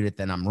haven't reviewed it,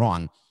 then I'm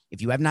wrong.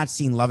 If you have not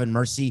seen Love and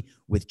Mercy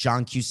with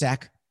John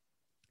Cusack,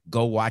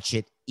 go watch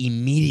it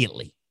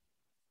immediately.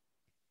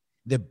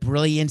 The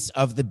brilliance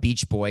of the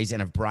Beach Boys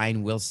and of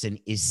Brian Wilson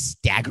is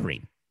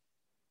staggering.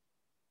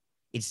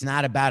 It's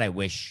not about, I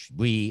wish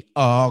we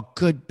all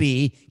could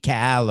be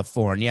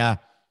California.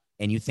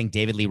 And you think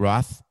David Lee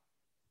Roth?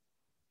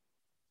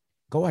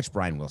 Go watch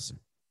Brian Wilson,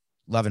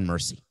 Love and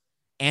Mercy,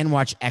 and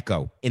watch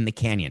Echo in the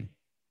Canyon.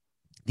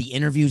 The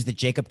interviews that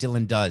Jakob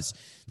Dylan does,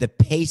 the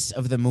pace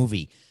of the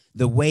movie,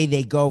 the way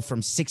they go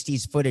from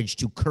 60s footage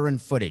to current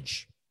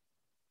footage,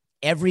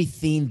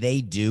 everything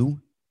they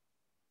do.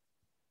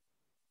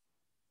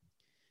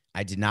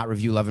 I did not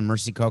review Love and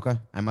Mercy,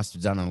 Coca. I must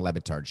have done on a Le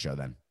Batard show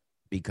then,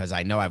 because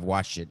I know I've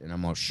watched it and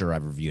I'm almost sure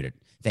I've reviewed it.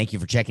 Thank you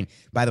for checking.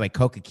 By the way,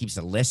 Coca keeps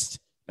a list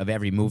of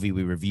every movie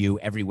we review,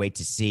 every way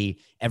to see,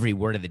 every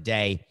word of the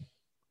day.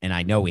 And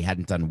I know we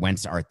hadn't done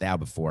Whence Art Thou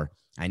before.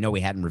 I know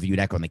we hadn't reviewed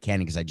Echo in the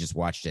Canyon because I just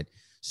watched it.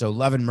 So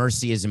Love and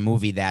Mercy is a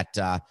movie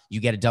that you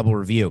get a double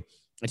review.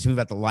 It's a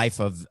movie about the life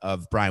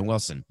of Brian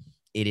Wilson.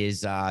 It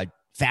is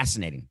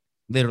fascinating,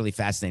 literally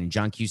fascinating.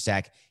 John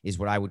Cusack is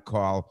what I would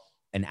call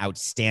an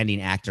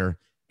outstanding actor,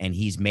 and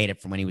he's made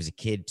it from when he was a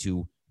kid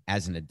to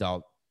as an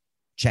adult.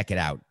 check it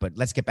out. But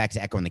let's get back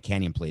to Echo in the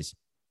Canyon, please.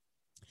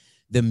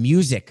 The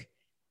music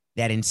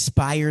that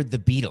inspired the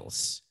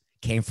Beatles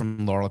came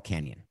from Laurel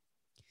Canyon.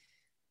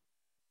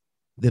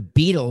 The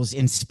Beatles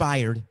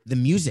inspired the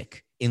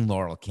music in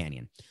Laurel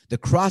Canyon. The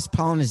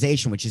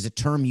cross-pollination, which is a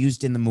term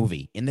used in the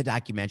movie, in the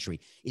documentary,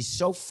 is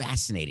so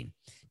fascinating.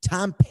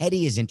 Tom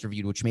Petty is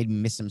interviewed, which made me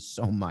miss him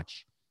so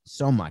much.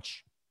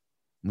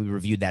 We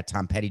reviewed that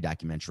Tom Petty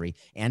documentary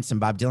and some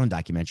Bob Dylan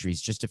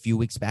documentaries just a few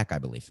weeks back, I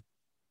believe.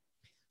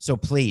 So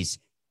please,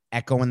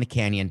 Echo in the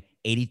Canyon,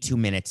 82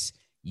 minutes.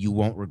 You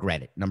won't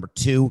regret it. Number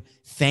 2,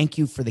 thank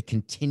you for the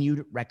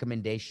continued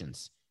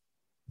recommendations.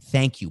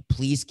 Thank you.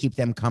 Please keep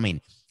them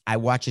coming. I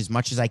watch as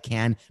much as I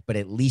can, but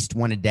at least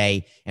one a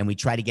day, and we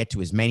try to get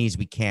to as many as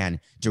we can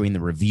during the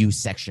review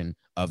section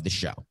of the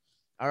show.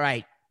 All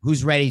right,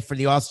 who's ready for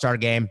the All-Star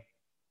game?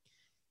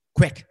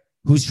 Quick,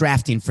 who's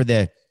drafting for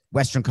the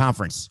Western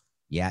Conference?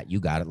 Yeah, you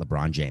got it,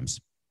 LeBron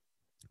James.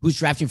 Who's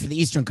drafting for the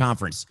Eastern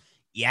Conference?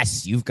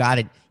 Yes, you've got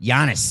it,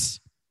 Giannis.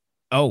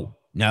 Oh,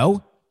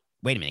 no?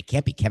 Wait a minute, it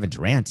can't be Kevin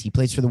Durant. He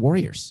plays for the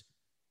Warriors.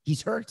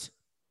 He's hurt.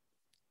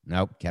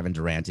 Nope, Kevin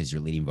Durant is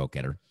your leading vote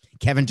getter.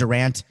 Kevin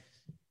Durant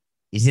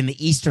is in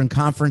the Eastern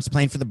Conference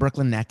playing for the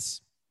Brooklyn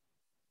Nets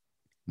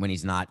when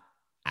he's not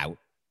out.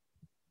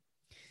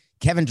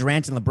 Kevin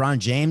Durant and LeBron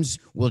James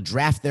will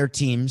draft their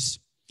teams.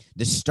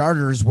 The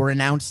starters were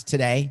announced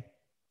today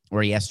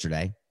or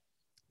yesterday.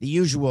 The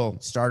usual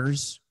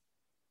starters: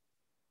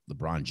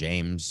 LeBron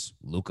James,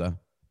 Luka,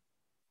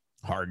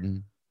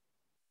 Harden,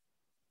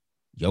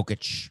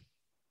 Jokic.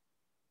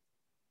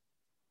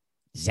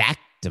 Zach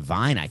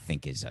Devine, I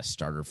think, is a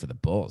starter for the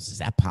Bulls. Is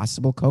that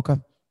possible,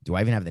 Coca? Do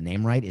I even have the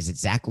name right? Is it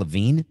Zach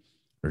LaVine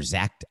or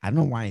Zach? I don't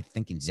know why I'm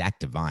thinking Zach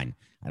Devine.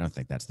 I don't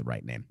think that's the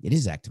right name. It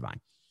is Zach Devine.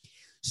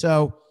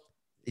 So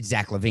it's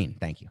Zach LaVine.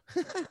 Thank you.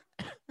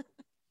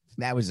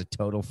 That was a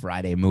total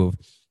Friday move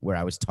where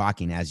I was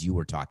talking as you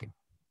were talking.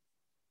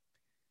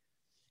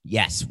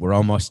 Yes,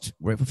 we're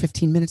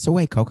 15 minutes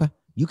away, Coca.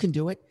 You can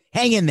do it.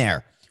 Hang in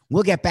there.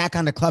 We'll get back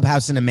on the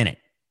Clubhouse in a minute.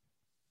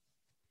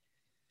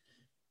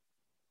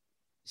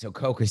 So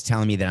Coca's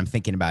telling me that I'm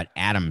thinking about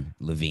Adam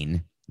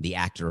Levine, the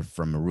actor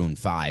from Maroon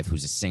 5,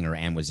 who's a singer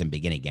and was in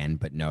Begin Again.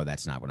 But no,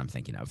 that's not what I'm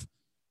thinking of.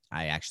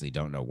 I actually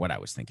don't know what I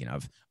was thinking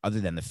of, other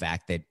than the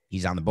fact that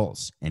he's on the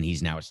Bulls and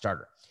he's now a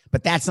starter.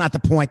 But that's not the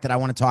point that I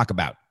want to talk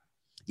about.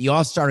 The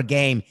All-Star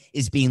game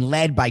is being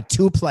led by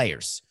 2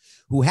 players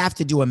who have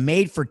to do a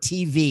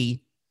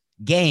made-for-TV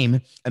game,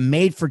 a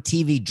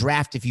made-for-TV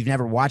draft. If you've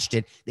never watched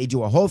it, they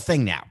do a whole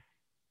thing now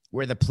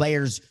where the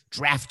players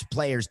draft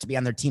players to be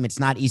on their team. It's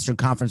not Eastern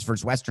Conference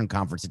versus Western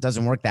Conference. It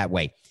doesn't work that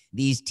way.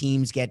 These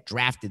teams get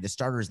drafted. The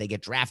starters, they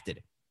get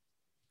drafted.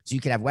 So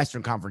you could have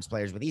Western Conference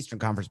players with Eastern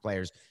Conference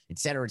players, et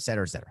cetera, et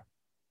cetera, et cetera.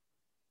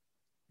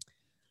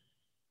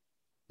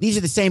 These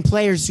are the same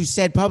players who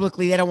said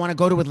publicly they don't want to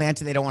go to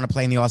Atlanta. They don't want to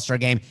play in the All-Star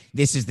game.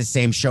 This is the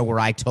same show where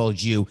I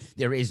told you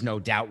there is no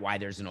doubt why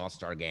there's an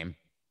All-Star game.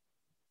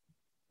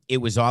 It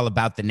was all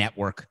about the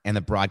network and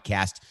the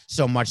broadcast,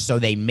 so much so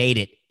they made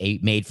it a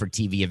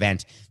made-for-TV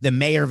event. The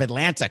mayor of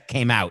Atlanta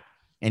came out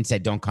and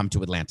said, don't come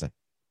to Atlanta.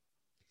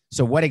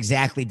 So what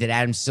exactly did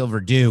Adam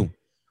Silver do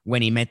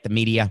when he met the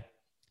media?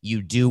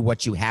 You do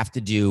what you have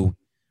to do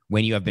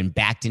when you have been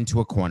backed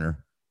into a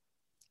corner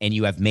and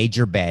you have made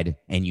your bed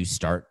and you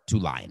start to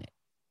lie in it.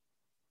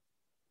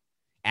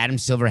 Adam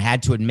Silver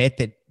had to admit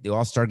that the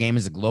All-Star game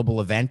is a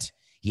global event.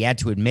 He had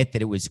to admit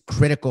that it was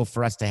critical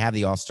for us to have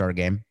the All-Star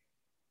game.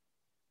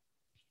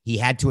 He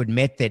had to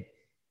admit that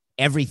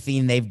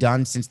everything they've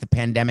done since the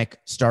pandemic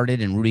started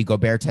and Rudy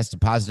Gobert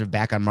tested positive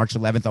back on March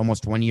 11th,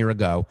 almost 1 year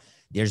ago,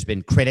 there's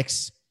been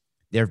critics,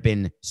 there have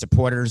been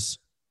supporters,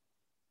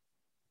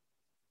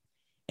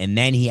 and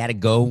then he had to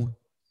go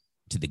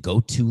to the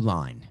go-to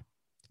line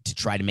to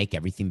try to make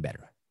everything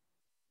better.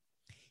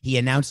 He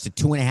announced a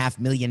 $2.5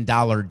 million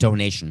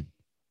donation.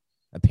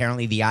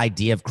 Apparently the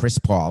idea of Chris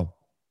Paul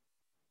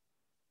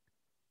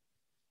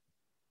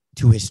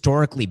to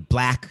historically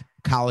black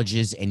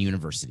colleges and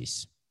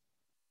universities.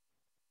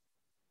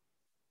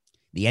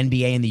 The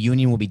NBA and the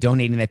union will be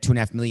donating that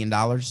 $2.5 million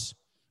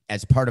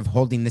as part of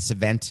holding this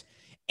event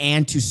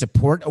and to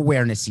support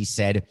awareness, he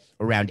said,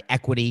 around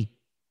equity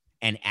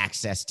and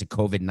access to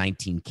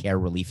COVID-19 care,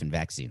 relief, and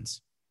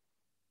vaccines.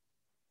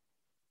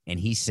 And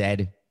he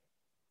said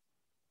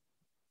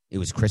it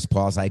was Chris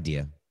Paul's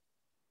idea.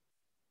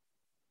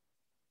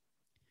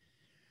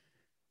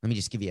 Let me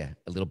just give you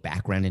a little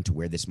background into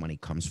where this money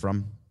comes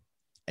from.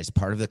 As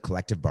part of the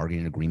collective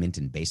bargaining agreement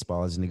in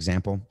baseball, as an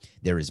example,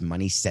 there is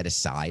money set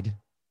aside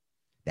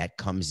that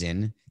comes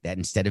in that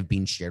instead of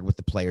being shared with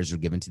the players or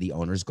given to the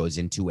owners, goes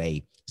into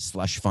a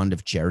slush fund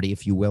of charity,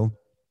 if you will,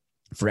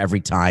 for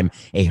every time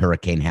a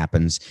hurricane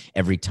happens,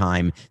 every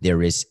time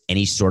there is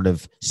any sort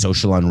of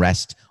social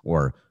unrest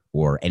or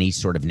any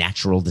sort of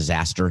natural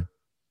disaster,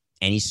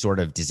 any sort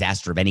of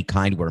disaster of any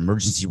kind where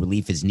emergency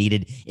relief is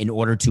needed in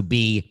order to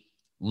be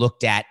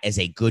looked at as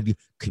a good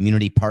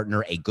community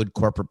partner, a good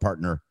corporate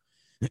partner.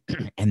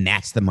 And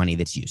that's the money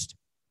that's used.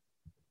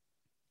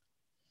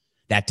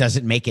 That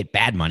doesn't make it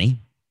bad money.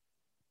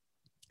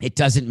 It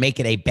doesn't make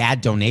it a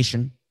bad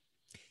donation.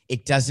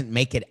 It doesn't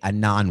make it a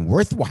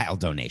non-worthwhile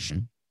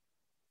donation.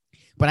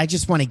 But I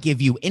just want to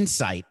give you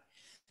insight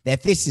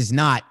that this is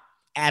not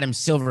Adam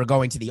Silver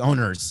going to the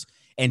owners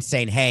and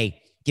saying,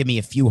 hey, give me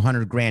a few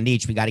 $100,000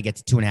 each. We got to get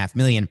to $2.5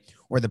 million.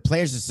 Or the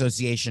Players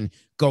Association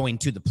going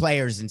to the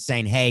players and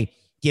saying, hey,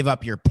 give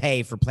up your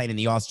pay for playing in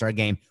the All-Star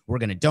game. We're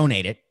going to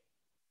donate it.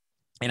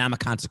 And I'm a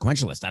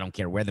consequentialist. I don't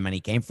care where the money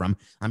came from.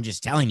 I'm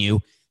just telling you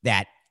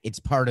that it's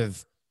part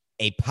of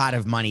a pot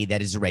of money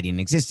that is already in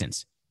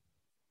existence.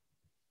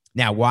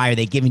 Now, why are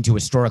they giving to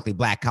historically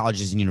black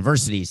colleges and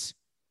universities?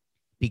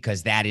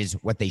 Because that is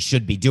what they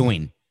should be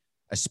doing,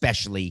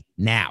 especially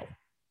now,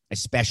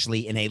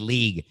 especially in a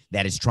league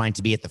that is trying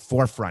to be at the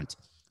forefront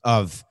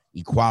of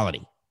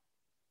equality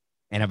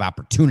and of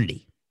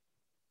opportunity.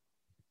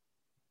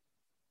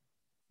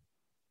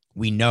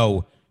 We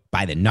know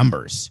by the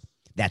numbers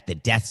that the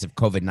deaths of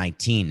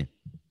COVID-19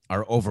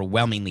 are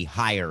overwhelmingly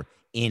higher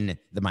in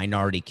the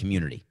minority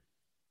community.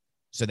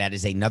 So that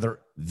is another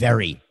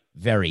very,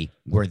 very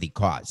worthy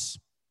cause.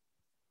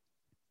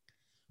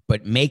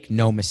 But make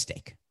no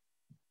mistake,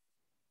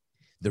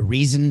 the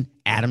reason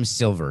Adam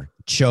Silver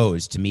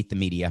chose to meet the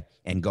media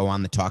and go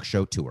on the talk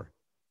show tour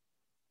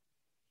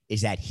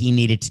is that he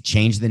needed to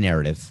change the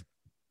narrative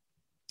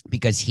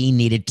because he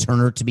needed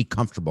Turner to be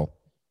comfortable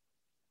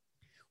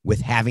with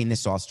having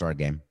this All-Star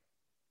game.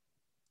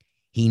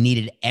 He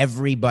needed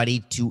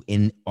everybody to,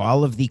 in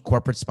all of the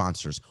corporate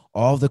sponsors,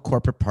 all the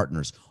corporate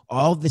partners,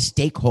 all the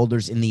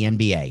stakeholders in the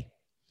NBA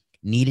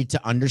needed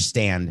to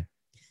understand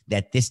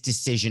that this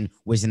decision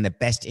was in the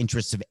best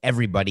interests of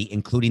everybody,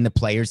 including the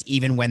players,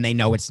 even when they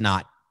know it's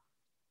not.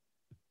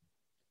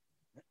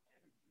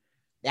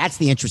 That's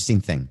the interesting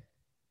thing.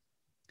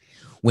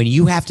 When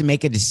you have to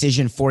make a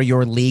decision for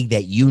your league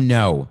that you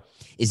know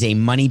is a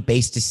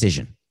money-based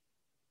decision,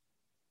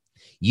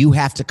 you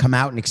have to come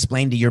out and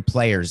explain to your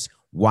players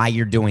why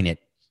you're doing it,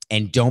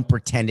 and don't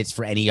pretend it's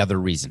for any other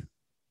reason.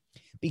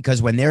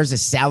 Because when there's a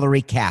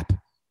salary cap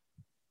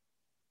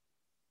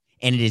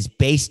and it is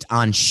based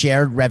on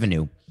shared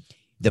revenue,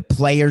 the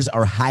players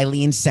are highly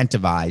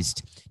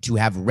incentivized to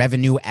have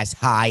revenue as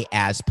high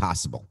as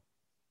possible.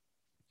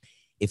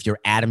 If you're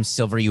Adam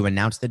Silver, you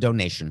announce the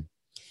donation,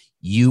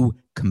 you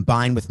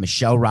combine with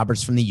Michelle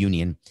Roberts from the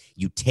union,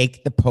 you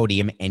take the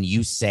podium and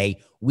you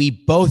say, we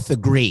both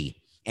agree,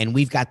 and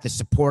we've got the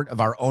support of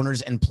our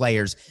owners and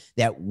players,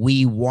 that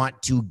we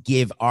want to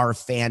give our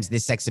fans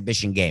this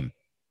exhibition game.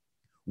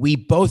 We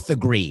both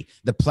agree,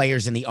 the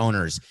players and the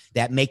owners,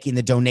 that making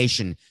the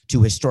donation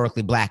to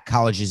historically black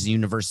colleges and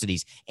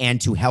universities and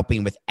to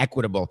helping with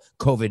equitable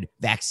COVID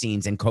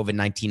vaccines and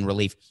COVID-19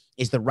 relief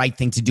is the right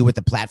thing to do with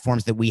the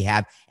platforms that we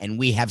have. And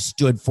we have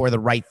stood for the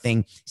right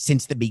thing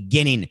since the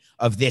beginning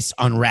of this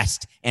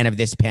unrest and of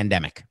this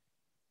pandemic.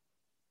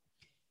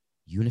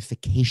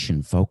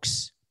 Unification,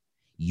 folks.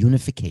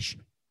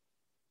 Unification.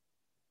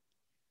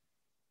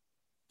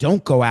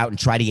 Don't go out and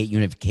try to get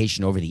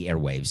unification over the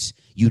airwaves.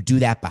 You do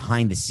that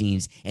behind the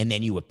scenes, and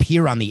then you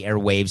appear on the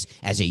airwaves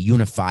as a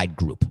unified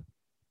group.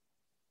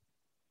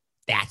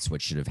 That's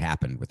what should have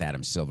happened with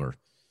Adam Silver,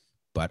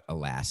 but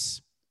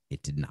alas,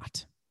 it did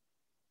not.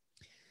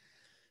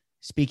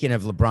 Speaking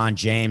of LeBron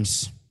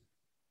James,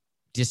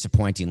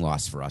 disappointing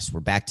loss for us. We're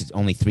back to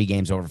only 3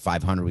 games over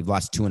 500. We've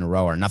lost 2 in a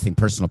row. Our nothing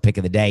personal pick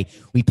of the day.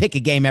 We pick a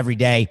game every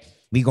day.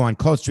 We go on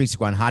cold streaks, we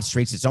go on hot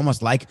streaks. It's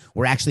almost like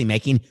we're actually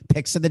making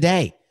picks of the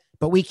day,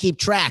 but we keep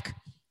track.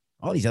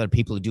 All these other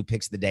people who do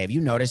picks of the day. Have you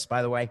noticed,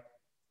 by the way?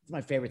 It's my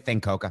favorite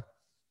thing, Coca.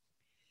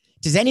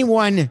 Does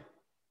anyone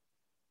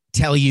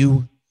tell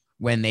you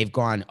when they've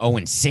gone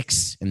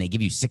 0-6 and they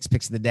give you 6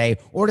 picks of the day?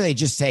 Or do they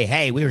just say,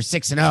 hey, we were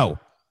 6-0.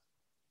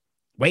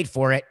 Wait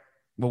for it.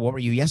 Well, what were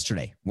you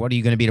yesterday? What are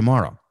you going to be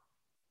tomorrow?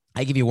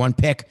 I give you 1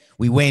 pick.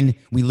 We win,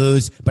 we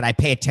lose, but I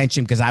pay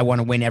attention because I want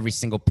to win every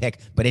single pick.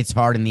 But it's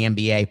hard in the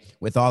NBA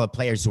with all the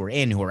players who are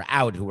in, who are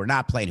out, who are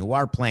not playing, who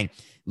are playing.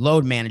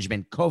 Load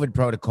management, COVID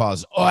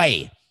protocols,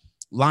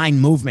 line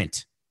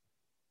movement.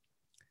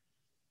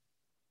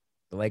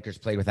 The Lakers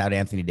played without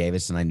Anthony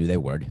Davis, and I knew they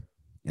would,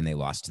 and they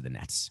lost to the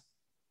Nets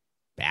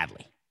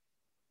badly.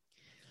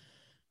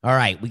 All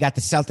right, we got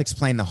the Celtics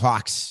playing the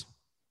Hawks.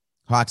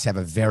 Hawks have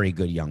a very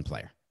good young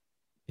player.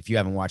 If you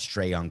haven't watched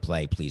Trae Young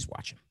play, please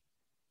watch him.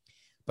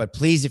 But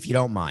please, if you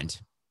don't mind,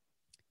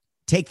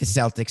 take the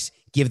Celtics,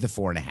 give the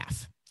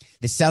 4.5.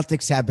 The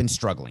Celtics have been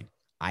struggling.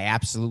 I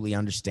absolutely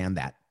understand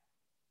that.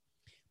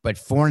 But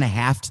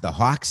 4.5 to the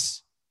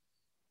Hawks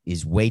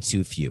is way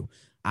too few.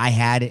 I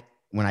had it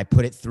when I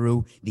put it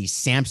through the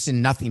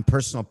Samson Nothing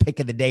Personal Pick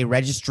of the Day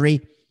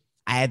registry.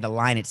 I had the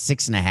line at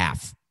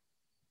 6.5.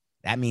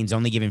 That means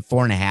only giving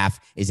 4.5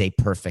 is a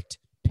perfect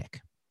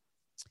pick.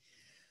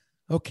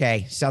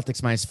 Okay,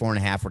 Celtics minus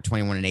 4.5. We're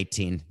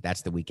 21-18.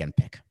 That's the weekend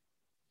pick.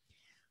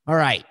 All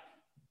right.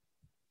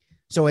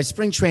 So as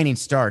spring training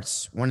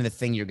starts, one of the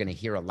things you're going to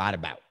hear a lot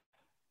about,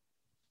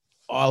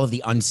 all of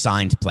the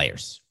unsigned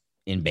players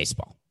in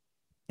baseball.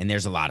 And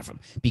there's a lot of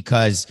them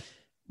because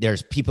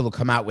there's people who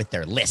come out with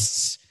their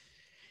lists.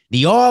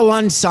 The all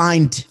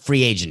unsigned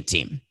free agent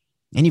team.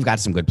 And you've got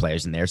some good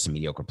players in there, some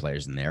mediocre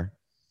players in there.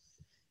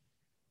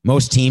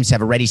 Most teams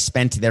have already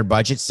spent their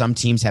budget. Some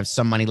teams have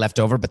some money left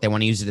over, but they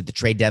want to use it at the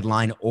trade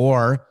deadline.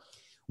 Or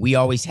we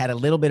always had a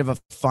little bit of a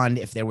fund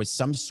if there was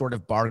some sort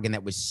of bargain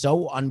that was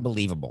so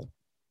unbelievable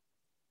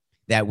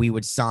that we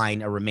would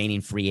sign a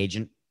remaining free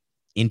agent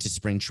into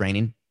spring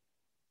training.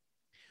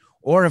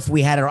 Or if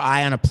we had our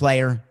eye on a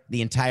player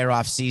the entire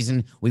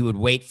offseason, we would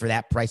wait for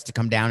that price to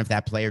come down if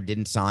that player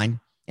didn't sign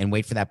and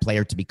wait for that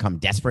player to become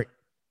desperate.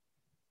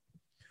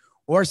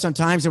 Or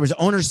sometimes there was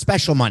owner's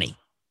special money,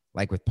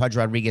 like with Pudge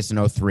Rodriguez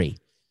in 03.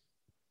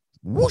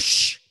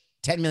 Whoosh,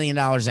 $10 million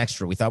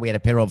extra. We thought we had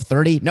a payroll of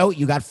 30. No,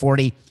 you got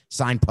 40.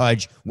 Sign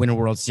Pudge, win a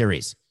World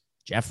Series.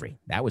 Jeffrey,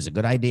 that was a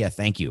good idea.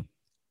 Thank you.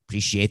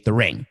 Appreciate the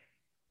ring.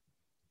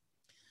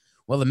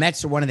 Well, the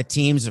Mets are one of the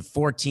teams of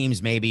 4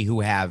 teams maybe who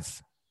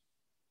have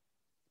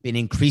been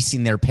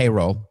increasing their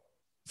payroll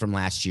from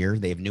last year.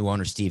 They have new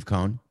owner Steve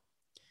Cohen.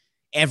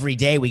 Every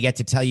day we get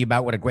to tell you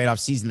about what a great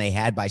offseason they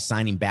had by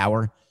signing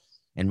Bauer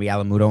and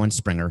Realmuto and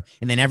Springer.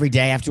 And then every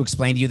day I have to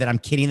explain to you that I'm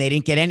kidding. They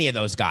didn't get any of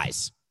those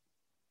guys.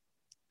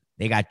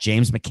 They got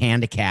James McCann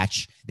to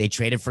catch. They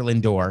traded for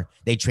Lindor.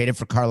 They traded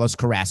for Carlos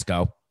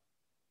Carrasco.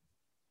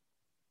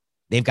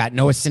 They've got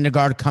Noah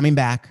Syndergaard coming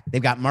back.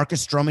 They've got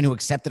Marcus Stroman, who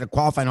accepted a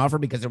qualifying offer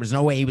because there was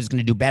no way he was going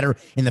to do better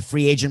in the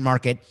free agent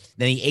market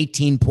than the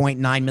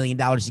 $18.9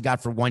 million he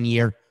got for 1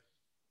 year.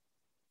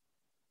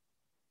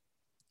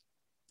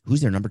 Who's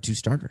their number 2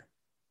 starter?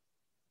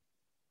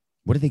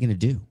 What are they going to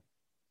do?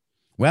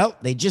 Well,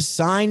 they just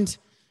signed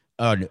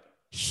a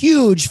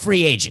huge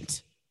free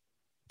agent.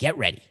 Get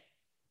ready.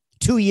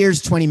 2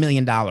 years, $20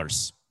 million.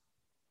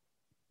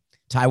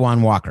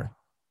 Taijuan Walker.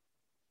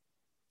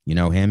 You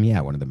know him? Yeah,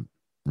 one of the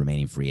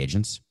remaining free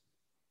agents.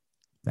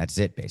 That's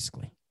it,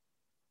 basically.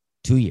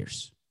 2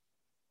 years.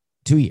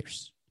 2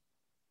 years.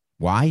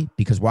 Why?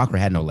 Because Walker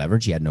had no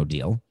leverage. He had no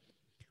deal.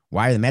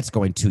 Why are the Mets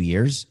going 2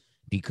 years?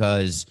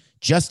 Because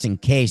just in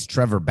case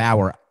Trevor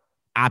Bauer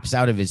opts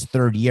out of his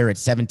 3rd year at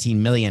 $17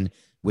 million,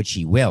 which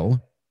he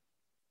will,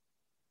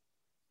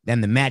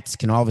 then the Mets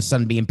can all of a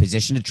sudden be in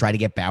position to try to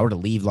get Bauer to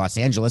leave Los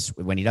Angeles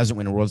when he doesn't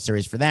win a World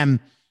Series for them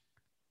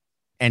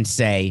and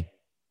say,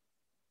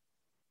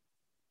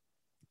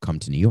 come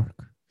to New York.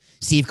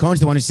 Steve Cohen's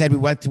the one who said we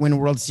want to win a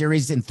World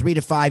Series in 3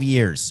 to 5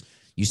 years.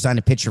 You sign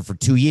a pitcher for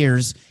 2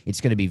 years,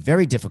 it's going to be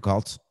very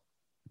difficult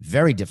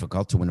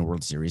to win a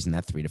World Series in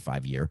that 3 to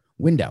 5 year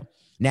window.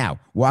 Now,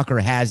 Walker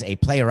has a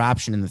player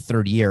option in the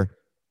 3rd year.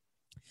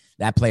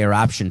 That player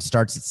option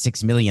starts at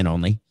 $6 million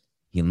only.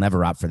 He'll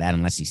never opt for that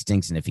unless he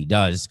stinks. And if he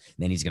does,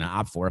 then he's going to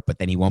opt for it, but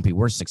then he won't be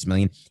worth $6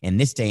 million. In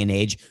this day and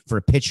age, for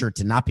a pitcher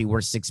to not be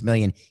worth $6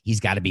 million,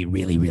 he's got to be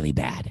really, really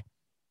bad.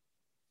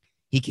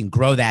 He can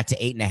grow that to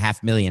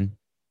 $8.5 million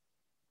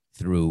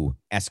through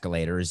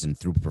escalators and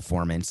through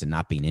performance and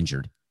not being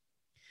injured.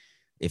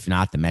 If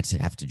not, the Mets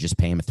have to just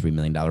pay him a $3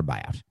 million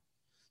buyout.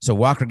 So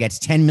Walker gets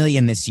 $10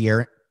 million this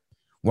year.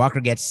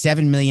 Walker gets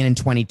 $7 million in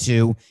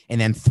 22,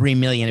 and then $3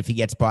 million if he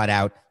gets bought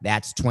out.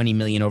 That's $20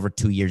 million over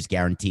 2 years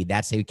guaranteed.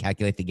 That's how you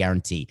calculate the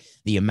guarantee.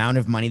 The amount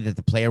of money that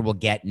the player will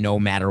get no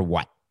matter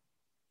what.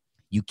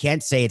 You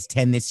can't say it's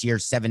 10 this year,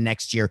 7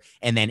 next year,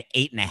 and then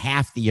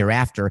 8.5 the year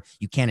after.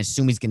 You can't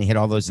assume he's going to hit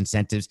all those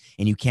incentives,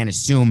 and you can't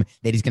assume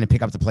that he's going to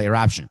pick up the player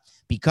option.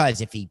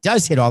 Because if he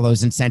does hit all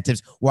those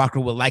incentives, Walker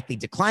will likely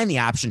decline the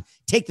option,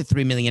 take the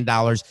 $3 million,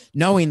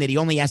 knowing that he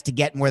only has to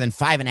get more than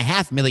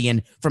 $5.5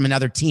 million from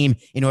another team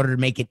in order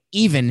to make it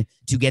even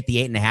to get the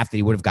 8.5 that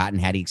he would have gotten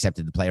had he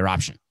accepted the player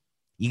option.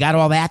 You got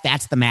all that?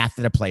 That's the math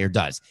that a player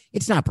does.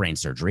 It's not brain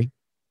surgery.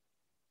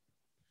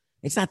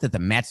 It's not that the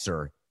Mets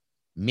are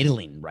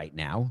middling right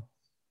now.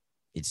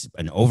 It's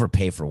an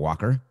overpay for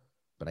Walker,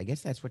 but I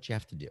guess that's what you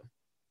have to do.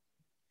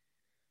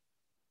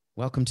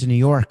 Welcome to New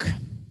York.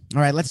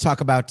 All right, let's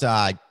talk about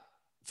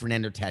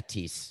Fernando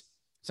Tatis.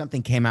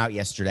 Something came out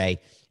yesterday,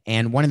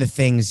 and one of the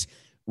things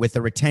with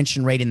the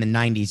retention rate in the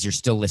 90s, you're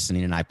still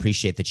listening, and I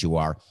appreciate that you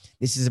are.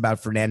 This is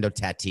about Fernando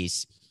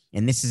Tatis,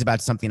 and this is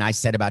about something I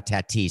said about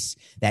Tatis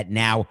that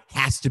now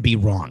has to be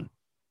wrong.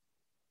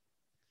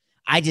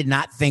 I did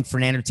not think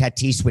Fernando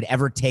Tatis would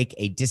ever take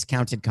a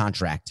discounted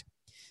contract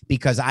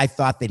because I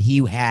thought that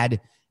he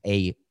had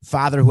a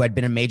father who had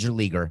been a major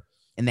leaguer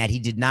and that he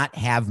did not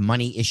have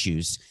money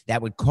issues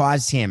that would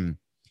cause him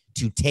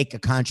to take a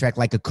contract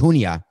like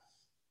Acuna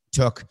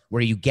took,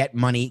 where you get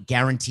money,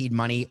 guaranteed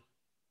money,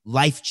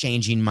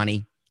 life-changing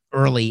money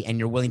early, and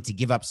you're willing to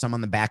give up some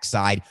on the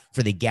backside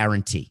for the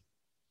guarantee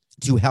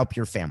to help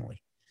your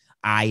family.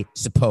 I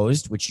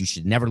supposed, which you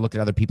should never look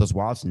at other people's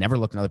wallets, never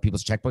look at other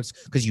people's checkbooks,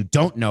 because you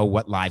don't know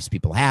what lives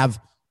people have.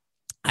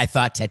 I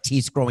thought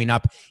Tatis growing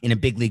up in a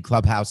big league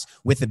clubhouse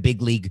with a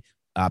big league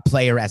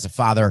player as a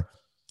father,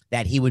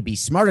 that he would be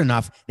smart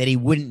enough that he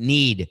wouldn't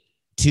need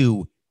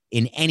to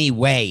in any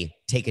way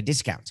take a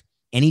discount.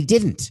 And he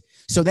didn't.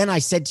 So then I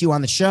said to you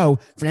on the show,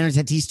 Fernando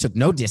Tatis took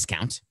no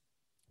discount,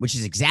 which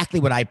is exactly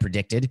what I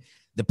predicted.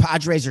 The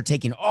Padres are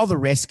taking all the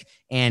risk,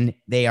 and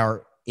they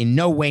are in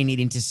no way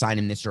needing to sign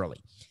him this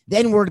early.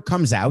 Then word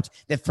comes out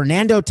that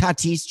Fernando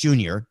Tatis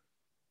Jr.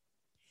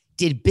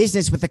 did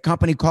business with a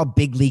company called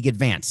Big League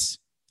Advance.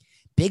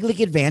 Big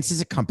League Advance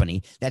is a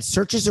company that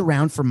searches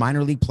around for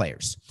minor league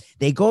players.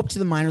 They go up to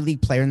the minor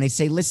league player and they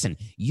say, listen,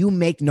 you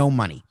make no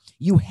money.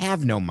 You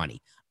have no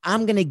money.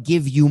 I'm going to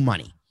give you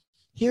money.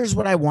 Here's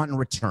what I want in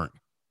return.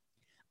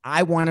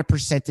 I want a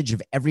percentage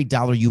of every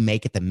dollar you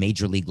make at the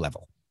major league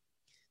level.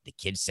 The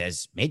kid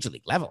says, major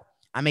league level?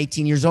 I'm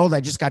 18 years old. I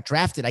just got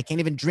drafted. I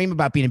can't even dream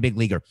about being a big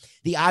leaguer.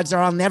 The odds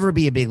are I'll never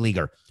be a big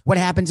leaguer. What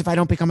happens if I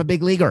don't become a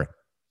big leaguer?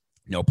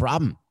 No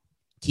problem.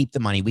 Keep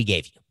the money we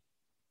gave you.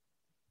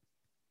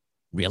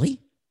 Really?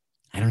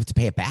 I don't have to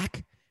pay it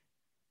back?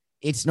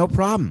 It's no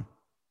problem.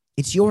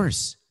 It's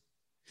yours.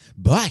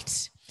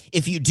 But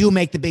if you do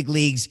make the big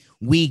leagues,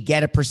 we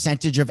get a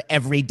percentage of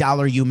every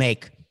dollar you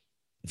make.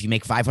 If you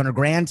make 500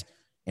 grand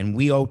and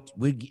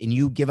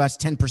you give us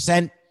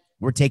 10%,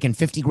 we're taking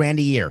 50 grand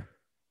a year.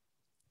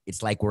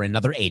 It's like we're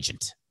another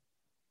agent.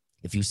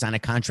 If you sign a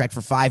contract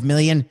for 5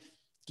 million,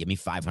 give me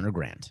 500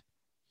 grand.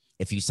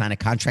 If you sign a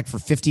contract for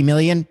 50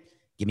 million,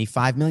 give me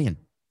 5 million.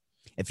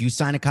 If you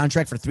sign a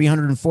contract for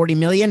 340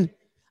 million,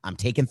 I'm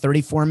taking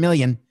 34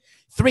 million.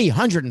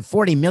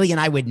 340 million,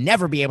 I would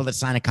never be able to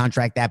sign a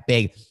contract that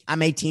big.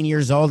 I'm 18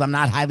 years old. I'm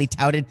not highly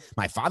touted.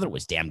 My father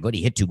was damn good.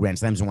 He hit 2 grand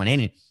slams in 1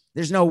 inning.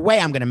 There's no way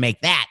I'm going to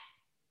make that.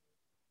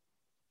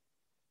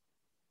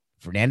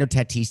 Fernando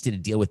Tatis did a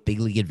deal with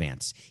Big League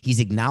Advance. He's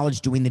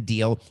acknowledged doing the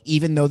deal,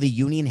 even though the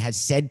union has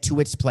said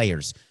to its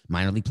players,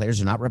 minor league players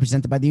are not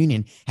represented by the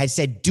union, has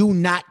said, do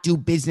not do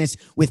business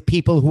with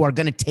people who are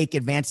going to take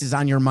advances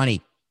on your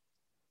money,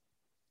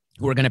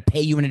 who are going to pay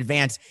you in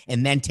advance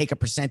and then take a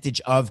percentage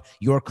of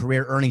your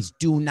career earnings.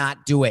 Do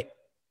not do it.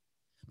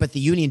 But the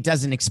union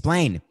doesn't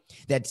explain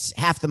that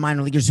half the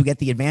minor leaguers who get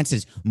the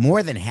advances,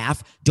 more than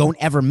half, don't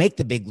ever make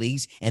the big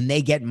leagues, and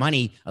they get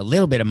money, a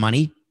little bit of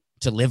money,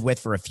 to live with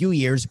for a few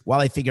years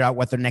while they figure out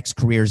what their next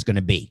career is going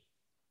to be.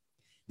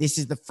 This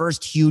is the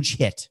first huge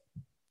hit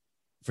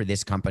for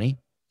this company.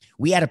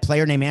 We had a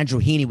player named Andrew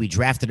Heaney. We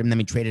drafted him, then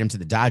we traded him to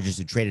the Dodgers,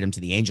 who traded him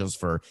to the Angels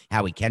for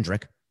Howie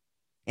Kendrick.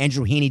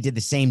 Andrew Heaney did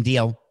the same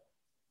deal.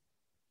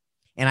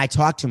 And I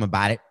talked to him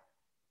about it.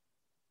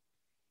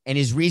 And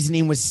his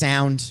reasoning was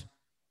sound.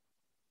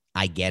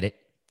 I get it.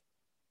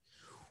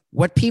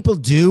 What people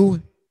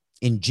do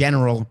in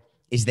general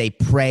is they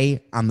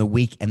prey on the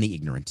weak and the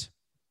ignorant.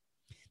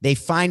 They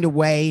find a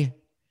way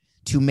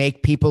to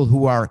make people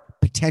who are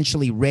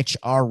potentially rich,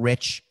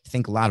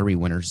 think lottery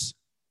winners,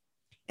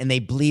 and they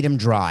bleed them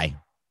dry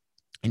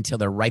until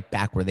they're right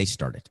back where they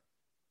started.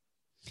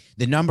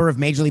 The number of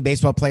Major League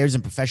Baseball players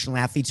and professional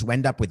athletes who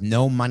end up with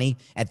no money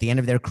at the end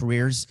of their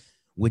careers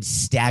would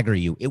stagger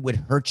you. It would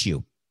hurt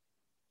you.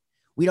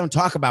 We don't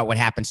talk about what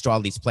happens to all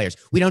these players.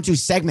 We don't do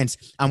segments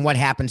on what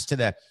happens to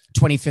the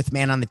 25th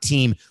man on the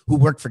team who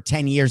worked for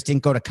 10 years,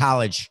 didn't go to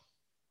college,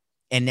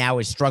 and now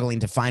is struggling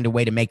to find a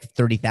way to make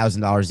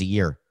 $30,000 a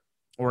year,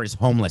 or is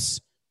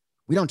homeless.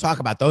 We don't talk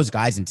about those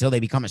guys until they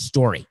become a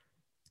story.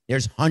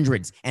 There's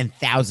hundreds and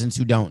thousands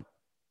who don't.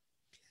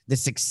 The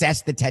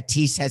success that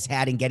Tatis has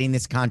had in getting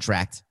this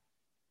contract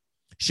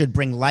should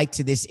bring light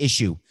to this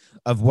issue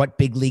of what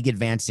Big League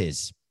Advance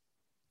is.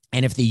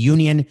 And if the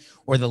union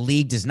or the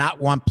league does not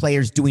want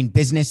players doing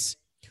business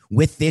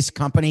with this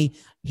company,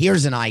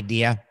 here's an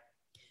idea.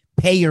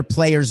 Pay your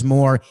players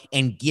more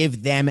and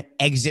give them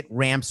exit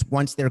ramps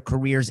once their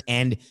careers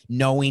end,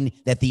 knowing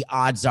that the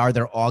odds are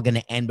they're all going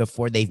to end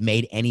before they've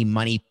made any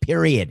money,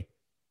 period.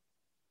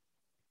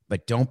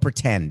 But don't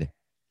pretend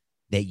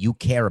that you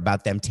care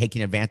about them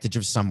taking advantage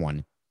of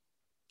someone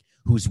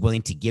who's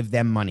willing to give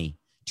them money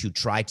to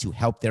try to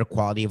help their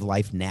quality of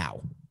life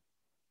now,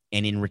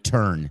 and in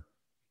return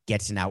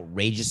gets an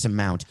outrageous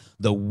amount,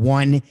 the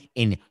 1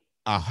 in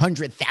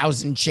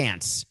 100,000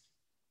 chance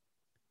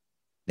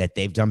that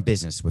they've done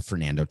business with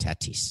Fernando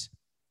Tatis.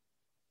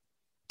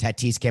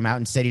 Tatis came out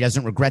and said he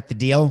doesn't regret the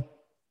deal.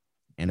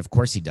 And of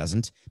course he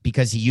doesn't,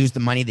 because he used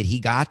the money that he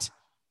got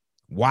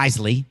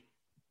wisely.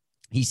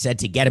 He said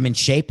to get him in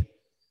shape,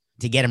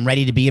 to get him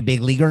ready to be a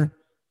big leaguer.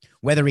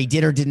 Whether he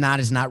did or did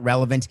not is not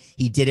relevant.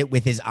 He did it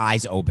with his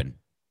eyes open.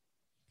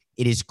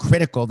 It is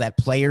critical that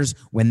players,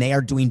 when they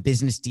are doing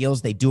business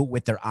deals, they do it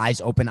with their eyes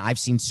open. I've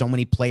seen so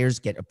many players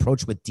get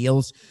approached with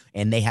deals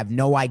and they have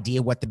no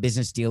idea what the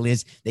business deal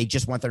is. They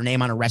just want their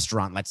name on a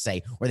restaurant, let's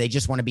say, or they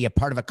just want to be a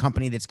part of a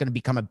company that's going to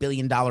become $1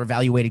 billion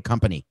valuated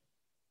company.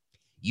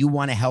 You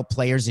want to help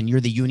players and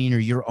you're the union or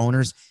your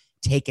owners,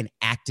 take an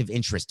active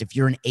interest. If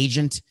you're an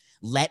agent,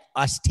 let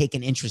us take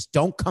an interest.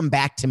 Don't come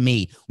back to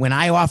me when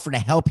I offer to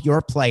help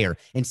your player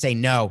and say,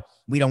 no,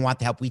 we don't want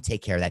the help. We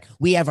take care of that.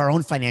 We have our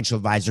own financial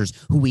advisors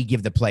who we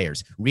give the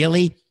players.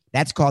 Really?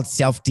 That's called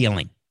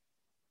self-dealing.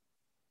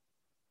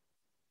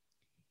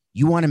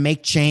 You want to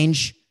make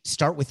change?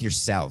 Start with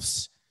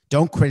yourselves.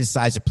 Don't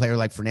criticize a player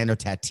like Fernando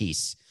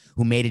Tatis,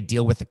 who made a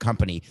deal with the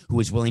company, who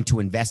was willing to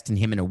invest in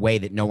him in a way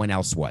that no one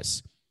else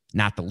was.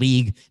 Not the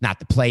league, not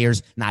the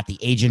players, not the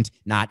agent,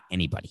 not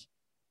anybody.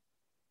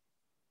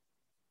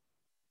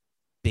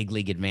 Big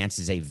League Advance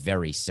is a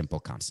very simple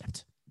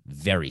concept.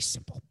 Very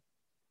simple.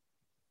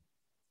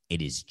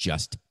 It is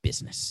just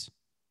business.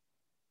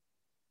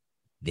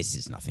 This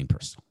is nothing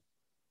personal.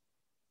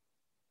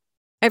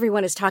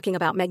 Everyone is talking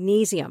about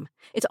magnesium.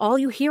 It's all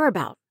you hear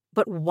about.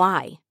 But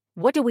why?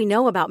 What do we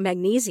know about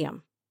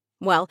magnesium?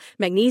 Well,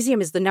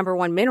 magnesium is the number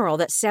one mineral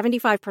that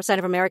 75%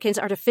 of Americans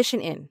are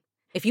deficient in.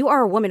 If you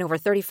are a woman over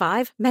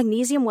 35,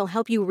 magnesium will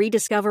help you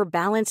rediscover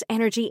balance,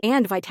 energy,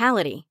 and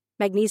vitality.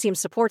 Magnesium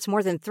supports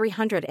more than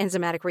 300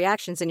 enzymatic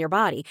reactions in your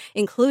body,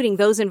 including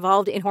those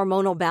involved in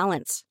hormonal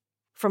balance.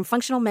 From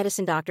functional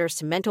medicine doctors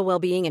to mental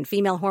well-being and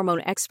female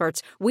hormone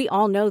experts, we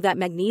all know that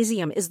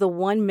magnesium is the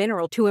one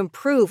mineral to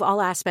improve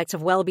all aspects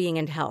of well-being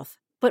and health.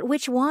 But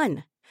which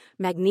one?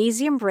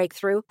 Magnesium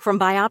Breakthrough from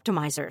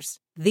Bioptimizers,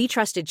 the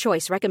trusted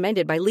choice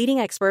recommended by leading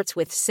experts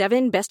with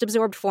 7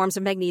 best-absorbed forms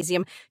of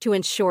magnesium to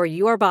ensure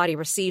your body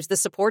receives the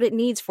support it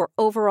needs for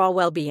overall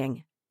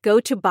well-being. Go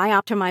to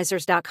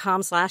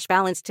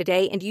bioptimizers.com/balance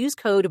today and use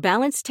code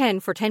BALANCE10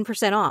 for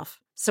 10% off.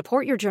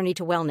 Support your journey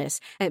to wellness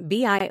at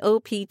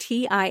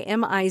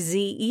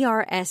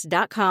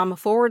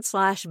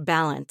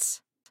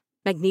bioptimizers.com/balance.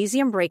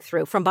 Magnesium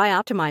Breakthrough from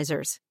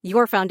Bioptimizers,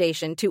 your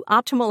foundation to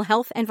optimal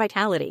health and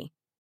vitality.